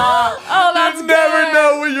 Oh, that's You good. never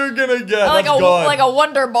know what you're gonna get. Like That's a good. like a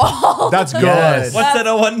Wonder Ball. That's good. Yes. What's in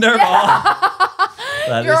a Wonder Ball?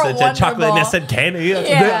 That You're is a such a Wonder chocolate Ball. and candy.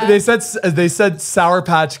 Yeah. They said Sour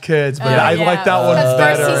Patch Kids, but I like that one Because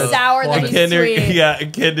better. first he's sour, then A he's Kinder, sweet. yeah,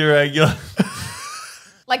 a Kinder Egg.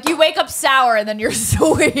 Like you wake up sour and then you're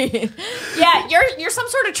sweet. Yeah, you're some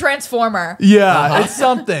sort of transformer. Yeah, it's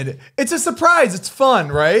something. It's a surprise. It's fun,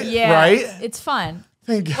 right? Yeah, Right? It's fun.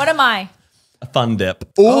 Thank you. What am I? A fun dip.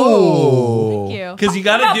 Oh. Thank you. Because you What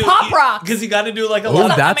gotta about do Pop Rocks. Because you gotta do like a Ooh,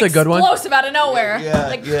 lot of that's I'm a good one. Explosive out of nowhere. Yeah,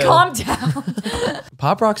 Like yeah. calm down.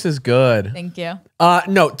 Pop Rocks is good. Thank you.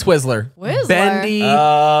 No, Twizzler. Twizzler? Bendy.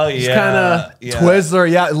 Oh yeah. kinda yeah. Twizzler,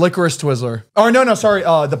 yeah, licorice Twizzler. Oh no, sorry,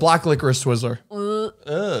 the black licorice Twizzler.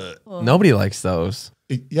 Nobody likes those.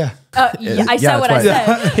 Yeah. Yeah, I said that's what I right.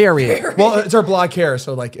 said. Period. Well, it's our black hair,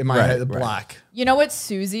 so like in my Right, head, the right. black. You know what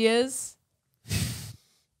Susie is?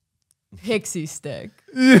 Pixie stick.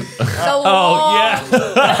 Oh yeah.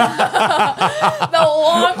 The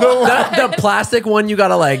long one. The plastic one you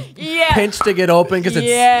gotta like Yeah. pinch to get open because it's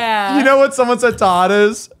Yeah. You know what someone said Todd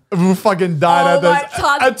is? Who fucking died Oh at my, this?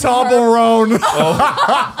 Todd's A Toblerone. A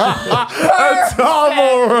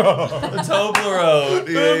Toblerone. Toblerone.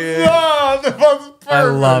 Yeah, yeah. Oh, that was I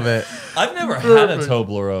perfect. love it. I've never had a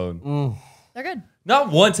Toblerone. They're good.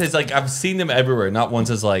 Not once as like I've seen them everywhere. Not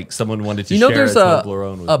once as like someone wanted to You know share there's a a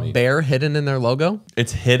Toblerone with me. bear hidden in their logo?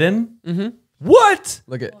 It's hidden. Mm-hmm. What?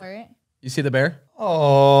 Look at All right. you see the bear?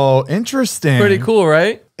 Oh, interesting. Pretty cool,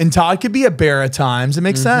 right? And Todd could be a bear at times. It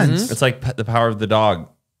makes sense. It's like the power of the dog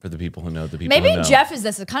for the people who know. The people. Maybe who know. Jeff is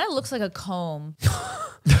this. It kind of looks like a comb.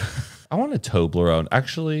 I want a Toblerone.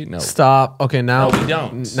 Actually, no. Stop. Okay, now No, we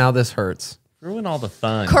don't. Now this hurts. Ruin all the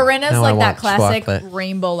fun. Corinna's Now I like that want classic chocolate.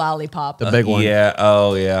 rainbow lollipop. The big one. Yeah.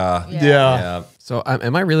 Oh yeah. Yeah. Yeah. So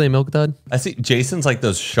am I really a milk dud? I see Jason's like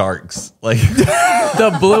those sharks. Like,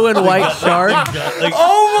 The blue and white shark. like,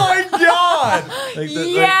 Oh my God. like the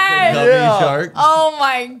Yes! gummy Yeah. sharks. Oh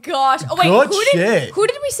my gosh. Oh wait, Good who shit.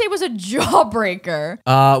 did we say was a jawbreaker?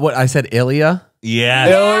 What I said, Ilya,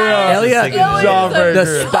 Yeah. Ilya, Ilya.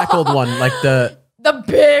 the speckled one, like the. The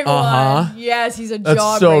big Uh-huh. one. Yes, he's a That's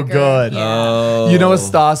jawbreaker. so good. Yeah. Oh. You know what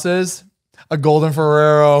Stas is? A golden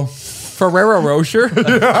Ferrero. Ferrero Rocher,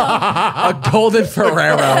 a golden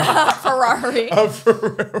Ferrero. Ferrari.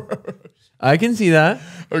 I can see that.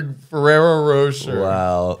 A Ferrero Rocher.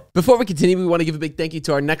 Wow. Before we continue, we want to give a big thank you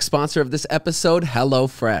to our next sponsor of this episode,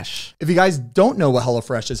 HelloFresh. If you guys don't know what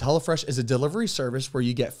HelloFresh is, HelloFresh is a delivery service where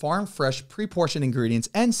you get farm fresh, pre-portioned ingredients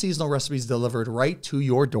and seasonal recipes delivered right to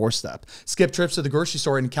your doorstep. Skip trips to the grocery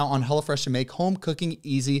store and count on HelloFresh to make home cooking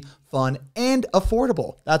easy, fun, and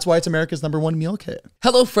affordable. That's why it's America's #1 meal kit.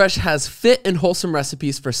 HelloFresh has fit and wholesome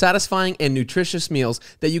recipes for satisfying and nutritious meals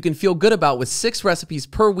that you can feel good about with 6 recipes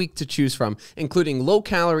per week to choose from, including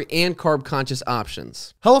low-calorie and carb-conscious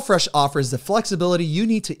options. HelloFresh offers the flexibility you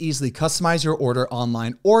need to easily customize your order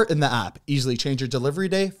online or in the app. Easily change your delivery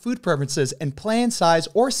day, food preferences, and plan size,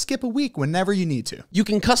 or skip a week whenever you need to. You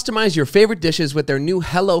can customize your favorite dishes with their new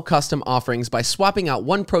Hello Custom offerings by swapping out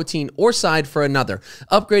one protein or side for another,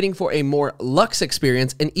 upgrading for a more luxe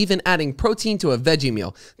experience, and even adding protein to a veggie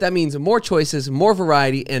meal. That means more choices, more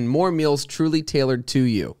variety, and more meals truly tailored to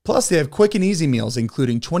you. Plus, they have quick and easy meals,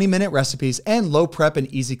 including 20-minute recipes and low prep and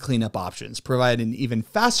easy cleanup options, providing an even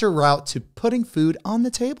faster route to putting food on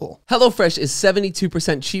the table. HelloFresh is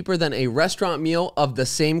 72% cheaper than a restaurant meal of the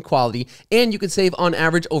same quality, and you can save on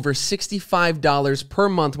average over $65 per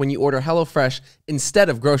month when you order HelloFresh instead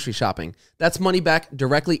of grocery shopping. That's money back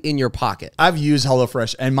directly in your pocket. I've used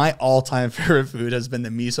HelloFresh, and my all-time favorite food has been the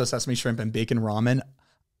miso sesame shrimp and bacon ramen.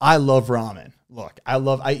 I love ramen. Look, I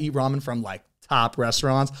eat ramen from like top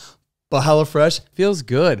restaurants, but HelloFresh, Feels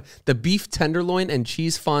good. The beef tenderloin and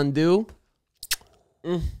cheese fondue.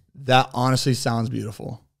 that honestly sounds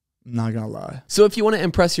beautiful. I'm not gonna lie. So if you want to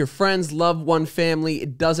impress your friends, loved one, family,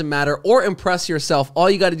 it doesn't matter, or impress yourself, all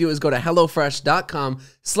you got to do is go to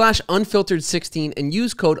HelloFresh.com/unfiltered16 and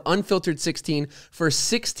use code unfiltered16 for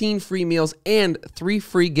 16 free meals and 3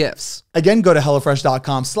 free gifts. Again, go to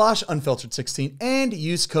HelloFresh.com/unfiltered16 and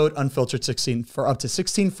use code unfiltered16 for up to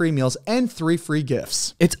 16 free meals and 3 free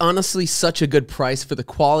gifts. It's honestly such a good price for the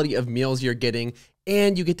quality of meals you're getting,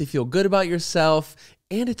 and you get to feel good about yourself,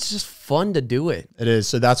 and it's just fun to do it. It is.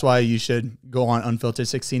 So that's why you should go on Unfiltered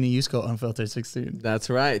 16 and use code Unfiltered 16. That's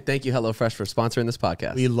right. Thank you, HelloFresh, for sponsoring this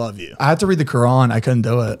podcast. We love you. I had to read the Quran. I couldn't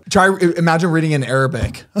do it. Imagine reading in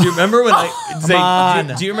Arabic. Do you remember when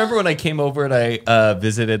do you remember when I came over and I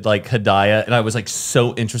visited like Hadaya and I was like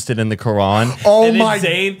so interested in the Quran? Oh and then my-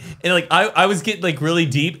 Zane and like I was getting like really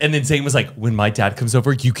deep, and then Zane was like, when my dad comes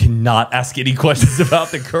over, you cannot ask any questions about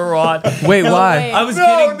the Quran. Wait, why? I was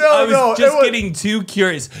getting too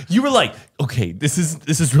curious. You were like, okay, this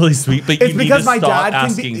is really sweet, but It's you need because to my stop dad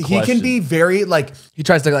asking he questions. can be very like, He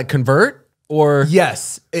tries to like convert, or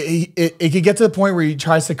yes, it could get to the point where he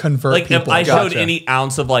tries to convert like people. if I showed any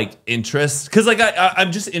ounce of like interest, because like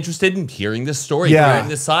I'm just interested in hearing this story, Yeah. hearing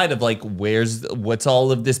this side of like what's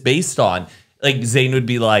all of this based on. Like Zane would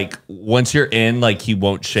be like, once you're in, like he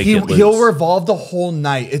won't shake it loose. He'll revolve the whole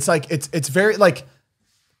night. It's like it's very like,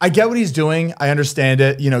 I get what he's doing. I understand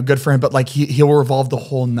it. You know, good for him. But like he'll revolve the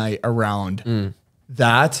whole night around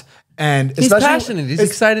that. And he's especially, passionate. He's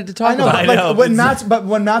excited to talk I know, about but it. like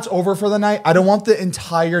when Matt's over for the night, I don't want the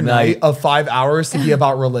entire night of 5 hours to be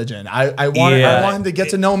about religion. I want him to get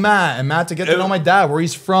to know Matt, and Matt to get to know my dad, where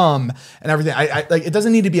he's from, and everything. I like, it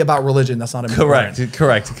doesn't need to be about religion. That's not important.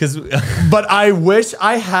 Correct. Because But I wish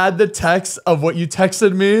I had the text of what you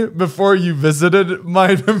texted me before you visited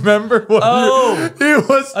my. Remember what he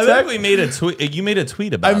was? I think we made a tweet. You made a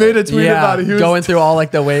tweet about. I made a tweet about it. He was going through all like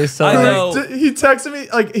the ways. So I like, know. He texted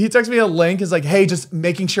me a link. Is like, hey, just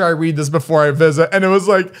making sure I read this before I visit, and it was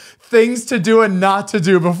like things to do and not to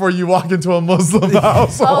do before you walk into a Muslim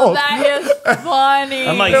household. Oh, that is funny.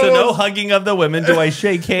 I'm like, so no hugging of the women. Do I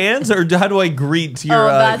shake hands, or how do I greet your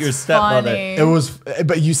that's stepmother? funny. It was,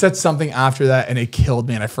 but you said something after that, and it killed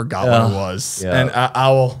me, and I forgot what it was. Yeah. And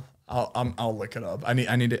I'll look it up. I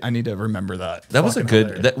need to remember that. That was a Fucking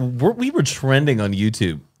good. hilarious. We were trending on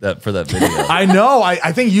YouTube for that video. I know.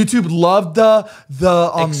 I think YouTube loved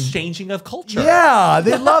the Exchanging of culture. Yeah,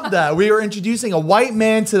 they loved that. We were introducing a white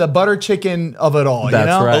man to the butter chicken of it all. That's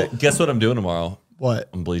you know? right. Oh, guess what I'm doing tomorrow? What?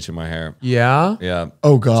 I'm bleaching my hair. yeah. Yeah.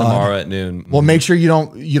 Oh God. Tomorrow at noon. Well, make sure you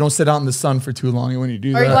don't sit out in the sun for too long when you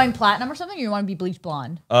do Are that. you going platinum or something? Or you want to be bleach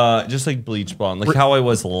blonde? Just like bleach blonde, like how I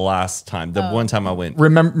was last time. The one time I went.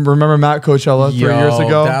 Remember Matt Coachella 3 years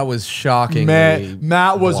ago? That was shocking.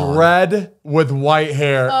 Matt was red with white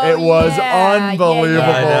hair. Oh, it was yeah, unbelievable.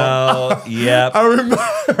 I know. Yep. I remember.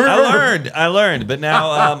 I learned, but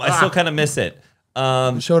now I still kind of miss it.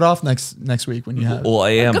 Show it off next week when you have. Well, I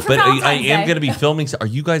am, Good for but I Valentine's am Day. going to be filming. Are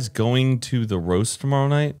you guys going to the roast tomorrow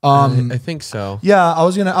night? I think so. Yeah, I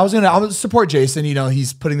would support Jason. You know,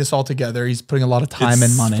 he's putting this all together. He's putting a lot of time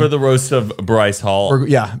and money. for the roast of Bryce Hall.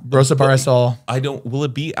 Roast of All. Will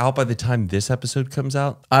it be out by the time this episode comes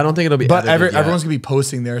out? I don't think it'll be. But edited yet. everyone's gonna be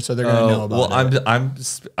posting there, so they're gonna know about it.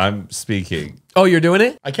 I'm speaking. Oh, you're doing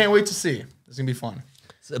it? I can't wait to see. It's gonna be fun.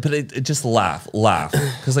 But it just laugh,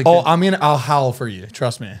 because like I'll howl for you.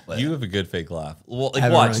 Trust me. you have a good fake laugh. Well, like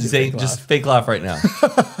have a watch, really good Zane, fake just laugh. fake laugh right now.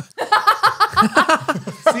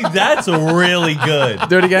 See, that's really good.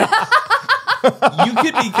 Do it again. You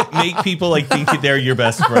could make people like think that they're your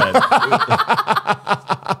best friend.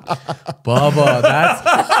 Bubba,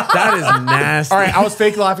 that is nasty. All right, I was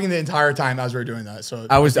fake laughing the entire time as we were doing that. So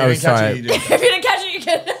I was if you didn't catch sorry. it, you didn't. If you didn't catch it, you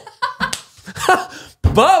can.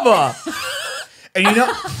 Bubba. And you know,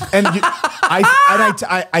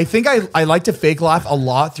 I think I like to fake laugh a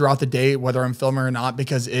lot throughout the day, whether I'm filming or not,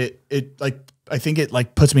 because I think it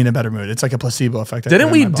like puts me in a better mood. It's like a placebo effect.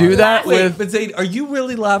 Didn't we do that Wait, with? but Zane, are you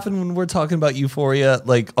really laughing when we're talking about Euphoria,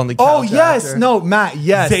 like on the Oh couch? yes, after? no, Matt,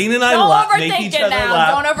 yes. Zane and I Don't make overthink each it other now.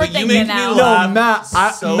 laugh. Don't but you overthink make it me now. laugh. No, Matt,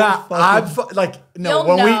 so Matt, fucking- no.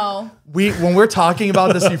 You'll know. When we're talking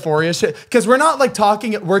about this Euphoria shit, because we're not like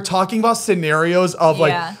we're talking about scenarios of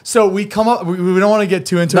like. Yeah. So we come up. We don't want to get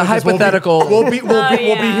too into The it 'cause hypothetical. We'll be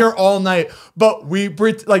yeah. here all night, but we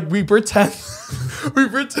pretend.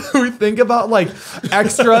 We think about like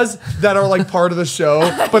extras that are like part of the show,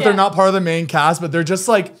 but they're not part of the main cast, but they're just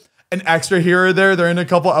like an extra here or there. They're in a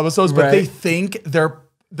couple episodes, but Right. they think they're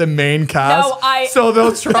the main cast. No, so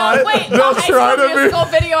they'll try. No, wait, the they'll High try School to be. Musical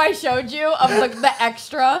video I showed you of like the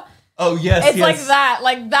extra. Oh yes, It's yes.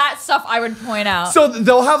 like that stuff I would point out. So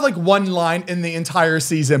they'll have like one line in the entire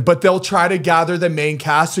season, but they'll try to gather the main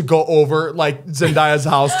cast to go over like Zendaya's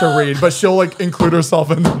house to read, but she'll like include herself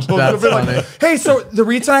in it. She'll That's be funny. like, hey, so the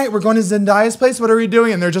read tonight, we're going to Zendaya's place. What are we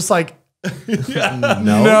doing? And they're just like,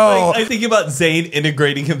 no. I think about Zane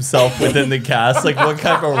integrating himself within the cast, like what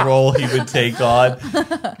kind of role he would take on.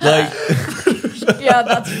 Like, Yeah,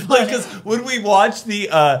 that's Like, funny. because when we watch the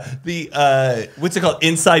what's it called,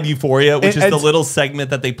 Inside Euphoria, which is the little segment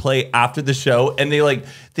that they play after the show, and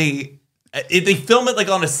they film it like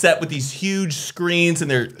on a set with these huge screens, and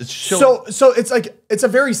they're showing. So it's like it's a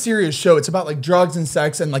very serious show. It's about like drugs and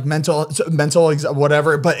sex and like mental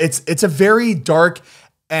whatever. But it's a very dark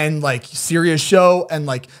and like serious show, and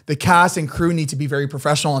like the cast and crew need to be very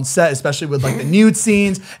professional on set, especially with like the nude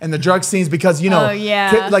scenes and the drug scenes, because people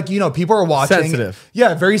are watching. Sensitive.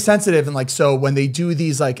 Yeah, very sensitive. And like, so when they do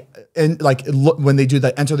these when they do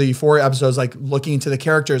the Enter the Euphoria episodes, like looking into the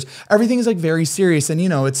characters, everything is like very serious, and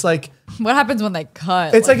it's like, what happens when they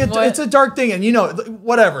cut? it's it's a dark thing, and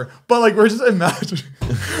whatever. But like, we're just imagining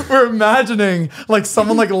like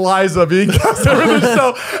someone like Liza being cast over the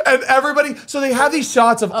show, and everybody. So they have these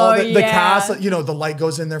shots of all the cast. The light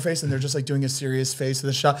goes in their face, and they're just like doing a serious face of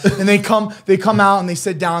the shot. And they come out and they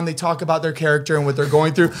sit down, they talk about their character and what they're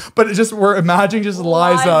going through. But we're imagining just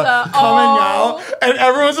Liza coming out, and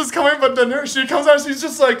everyone's just coming. But then she comes out, she's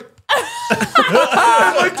just like.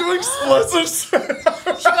 and like doing splits and shit.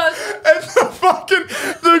 She goes, and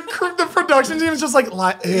the production team is just like,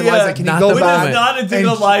 hey, Liza, can you go It back? was not a dig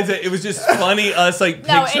at Liza. It was just funny us like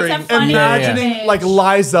No, it's a picturing. funny Imagining image. like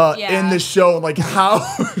Liza Yeah. in the show, like how.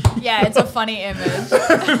 Yeah, it's a funny image.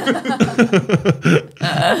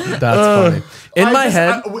 That's funny. In my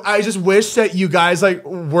head, I just wish that you guys like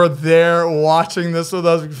were there watching this with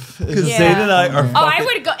us. Because Yeah. Zane and I are. Oh, I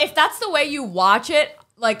would go if that's the way you watch it.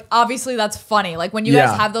 Like, obviously, that's funny. Like, when you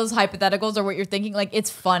guys have those hypotheticals or what you're thinking, like,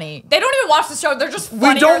 it's funny. They don't even watch the show. They're just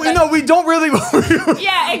funny. We don't really.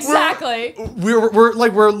 Yeah, exactly. We're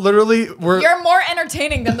literally. You're more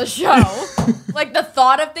entertaining than the show. Like, the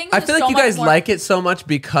thought of things I is feel like so you much guys more- like it so much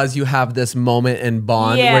because you have this moment and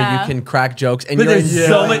bond where Yeah. you can crack jokes, and But you're there's so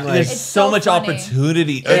enjoying, much. like- There's It's so so much funny.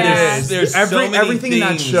 opportunity. Yeah. There's so many everything in that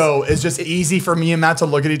things. show is just easy for me and Matt to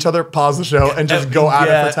look at each other, pause the show, and just go at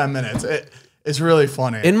it for 10 minutes. It's really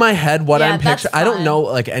funny. In my head, what Yeah, I'm that's picturing, I don't fun. know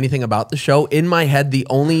like anything about the show. In my head, the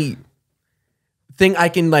only thing I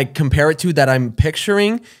can like compare it to that I'm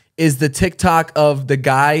picturing is the TikTok of the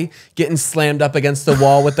guy getting slammed up against the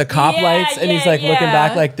wall with the cop Yeah, lights, and he's like looking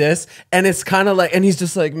back like this, and it's kind of like, and he's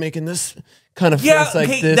just like making this kind of Yeah, face like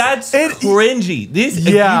okay, this. that's cringy. This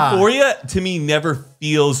Yeah. Euphoria to me never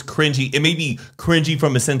feels cringy. It may be cringy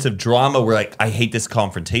from a sense of drama where like I hate this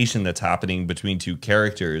confrontation that's happening between two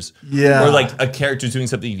characters. Yeah. Or like a character's doing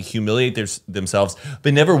something to humiliate themselves.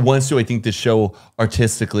 But never once do I think this show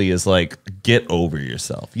artistically is like, get over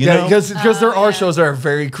yourself. You know? because there are shows that are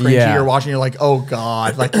very cringy. Yeah. You're watching, you're like, oh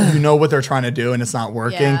god, like what they're trying to do and it's not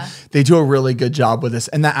working. Yeah. They do a really good job with this,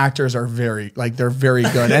 and the actors are they're very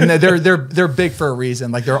good, and they're big for a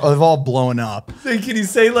reason. Like they've all blown up. Can you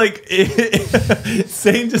say like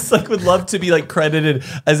Zane just like would love to be like credited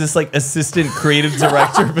as this like assistant creative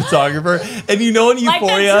director photographer, and in Like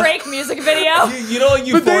Euphoria, the Drake music video. you know in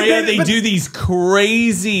Euphoria they- they do these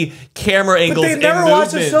crazy camera But angles they never and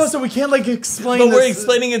watched the movements. show, so we can't like explain. But we're this.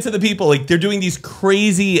 explaining it to the people. Like they're doing these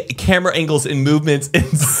crazy camera angles and movements, and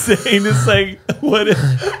Zane is like, what if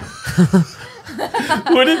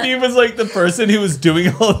what if he was like the person who was doing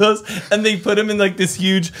all of those, and they put him in like this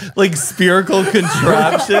huge like spherical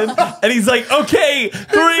contraption, and he's like, okay,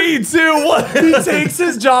 3, 2, 1. He takes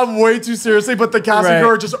his job way too seriously, but the casting crew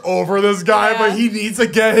are just over this guy, Yeah. but he needs to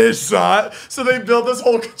get his shot. So they build this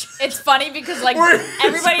whole It's funny because like Where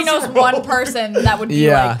everybody he's knows just one rolling. person that would be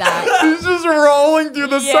Yeah. like that. He's just rolling through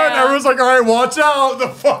the sun. Yeah. Everyone's like, all right, watch out. The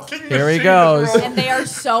fucking Here he machine is goes. rolling. And they are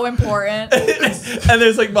so important. And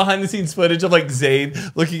there's like behind the scenes footage of like Zane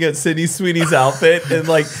looking at Sydney Sweeney's outfit, and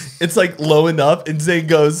like it's like low enough, and Zane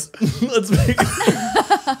goes, let's make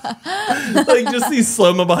like just these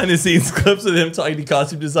slow-mo behind the scenes clips of him talking to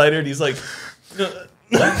costume designer, and he's like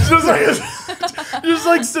just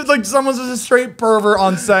like someone's just a straight pervert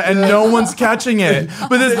on set and no one's catching it.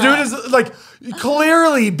 But this dude is like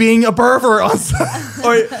clearly being a pervert on set.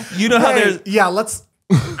 or you know how there's let's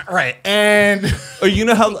all right. And or you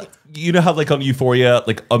know how like on Euphoria,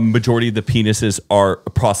 like a majority of the penises are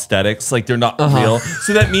prosthetics, like they're not real.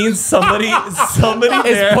 So that means somebody is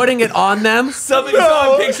there, putting it on them. somebody.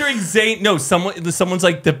 So I'm picturing Zane. No, someone's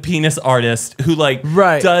like the penis artist who like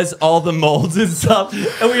does all the molds and stuff.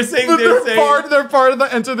 And we were saying they're part of the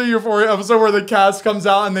Enter the Euphoria episode where the cast comes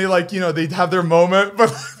out and they like, they have their moment,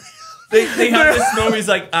 but They have this moment. He's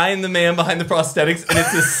like, I am the man behind the prosthetics, and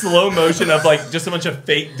it's this slow motion of like just a bunch of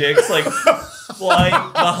fake dicks like flying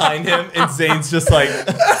behind him, and Zane's just like,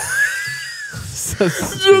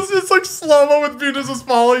 it's like slow-mo with penises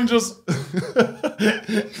falling, just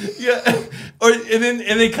yeah.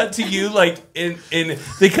 And they cut to you like in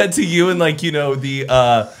they cut to you and like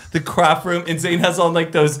the the craft room, and Zane has on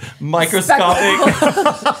like those microscopic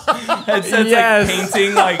headsets, Yes. like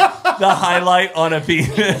painting like the highlight on a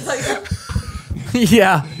penis.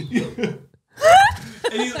 Yeah.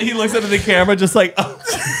 And he looks up at the camera just like,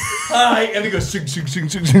 hi, and he goes, shing, shing, shing,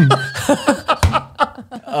 shing, shing.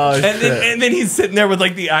 Oh, And then he's sitting there with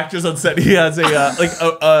like the actors on set. He has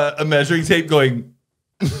a measuring tape going.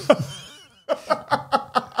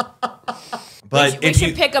 But We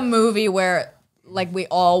should pick a movie where like we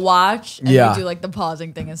all watch and Yeah. we do like the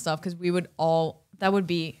pausing thing and stuff because we would all. That would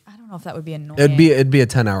be. I don't know if that would be annoying. it'd be a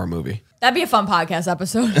 10-hour movie. That'd be a fun podcast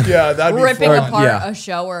episode. Yeah, that'd be Ripping fun. apart Yeah. a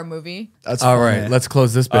show or a movie. That's All funny. right, let's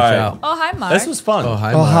close this bitch All right. out. Oh, hi, Mark. this was fun. Oh,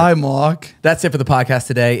 hi, Oh, Mark. hi, Mark. That's it for the podcast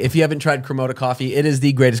today. If you haven't tried Cremota coffee, it is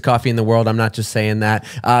the greatest coffee in the world. I'm not just saying that.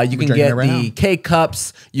 You can drinking get it right the now.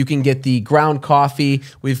 K-Cups. You can get the ground coffee.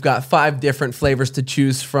 We've got 5 different flavors to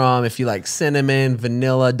choose from. If you like cinnamon,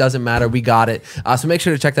 vanilla, doesn't matter. We got it. So make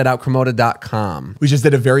sure to check that out, cremota.com. We just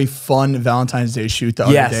did a very fun Valentine's Day shoot the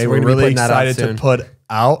Yes, other day. we're We're gonna be really putting that out excited to soon. put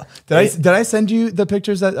out. Did I send you the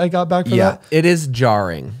pictures that I got back for Yeah, that? it is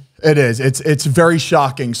jarring. It is. It's very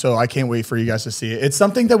shocking. So I can't wait for you guys to see it. It's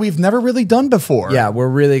something that we've never really done before. Yeah, we're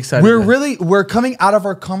really excited. We're coming out of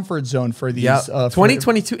our comfort zone for these. Yeah, for-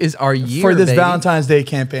 2022 is our year for this baby. Valentine's Day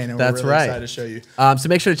campaign. And That's we're really right. excited to show you. So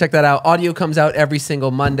make sure to check that out. Audio comes out every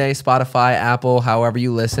single Monday, Spotify, Apple, however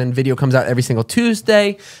you listen. Video comes out every single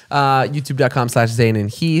Tuesday. YouTube.com/Zane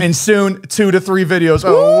and Heath. And soon, 2 to 3 videos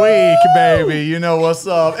a week, baby. You know what's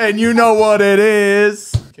up, and you know what it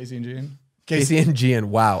is. Casey and Gene. Casey and Gian.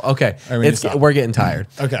 Wow. Okay. right, we need to stop. We're getting tired.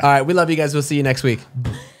 Okay. All right. We love you guys. We'll see you next week.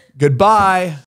 Goodbye.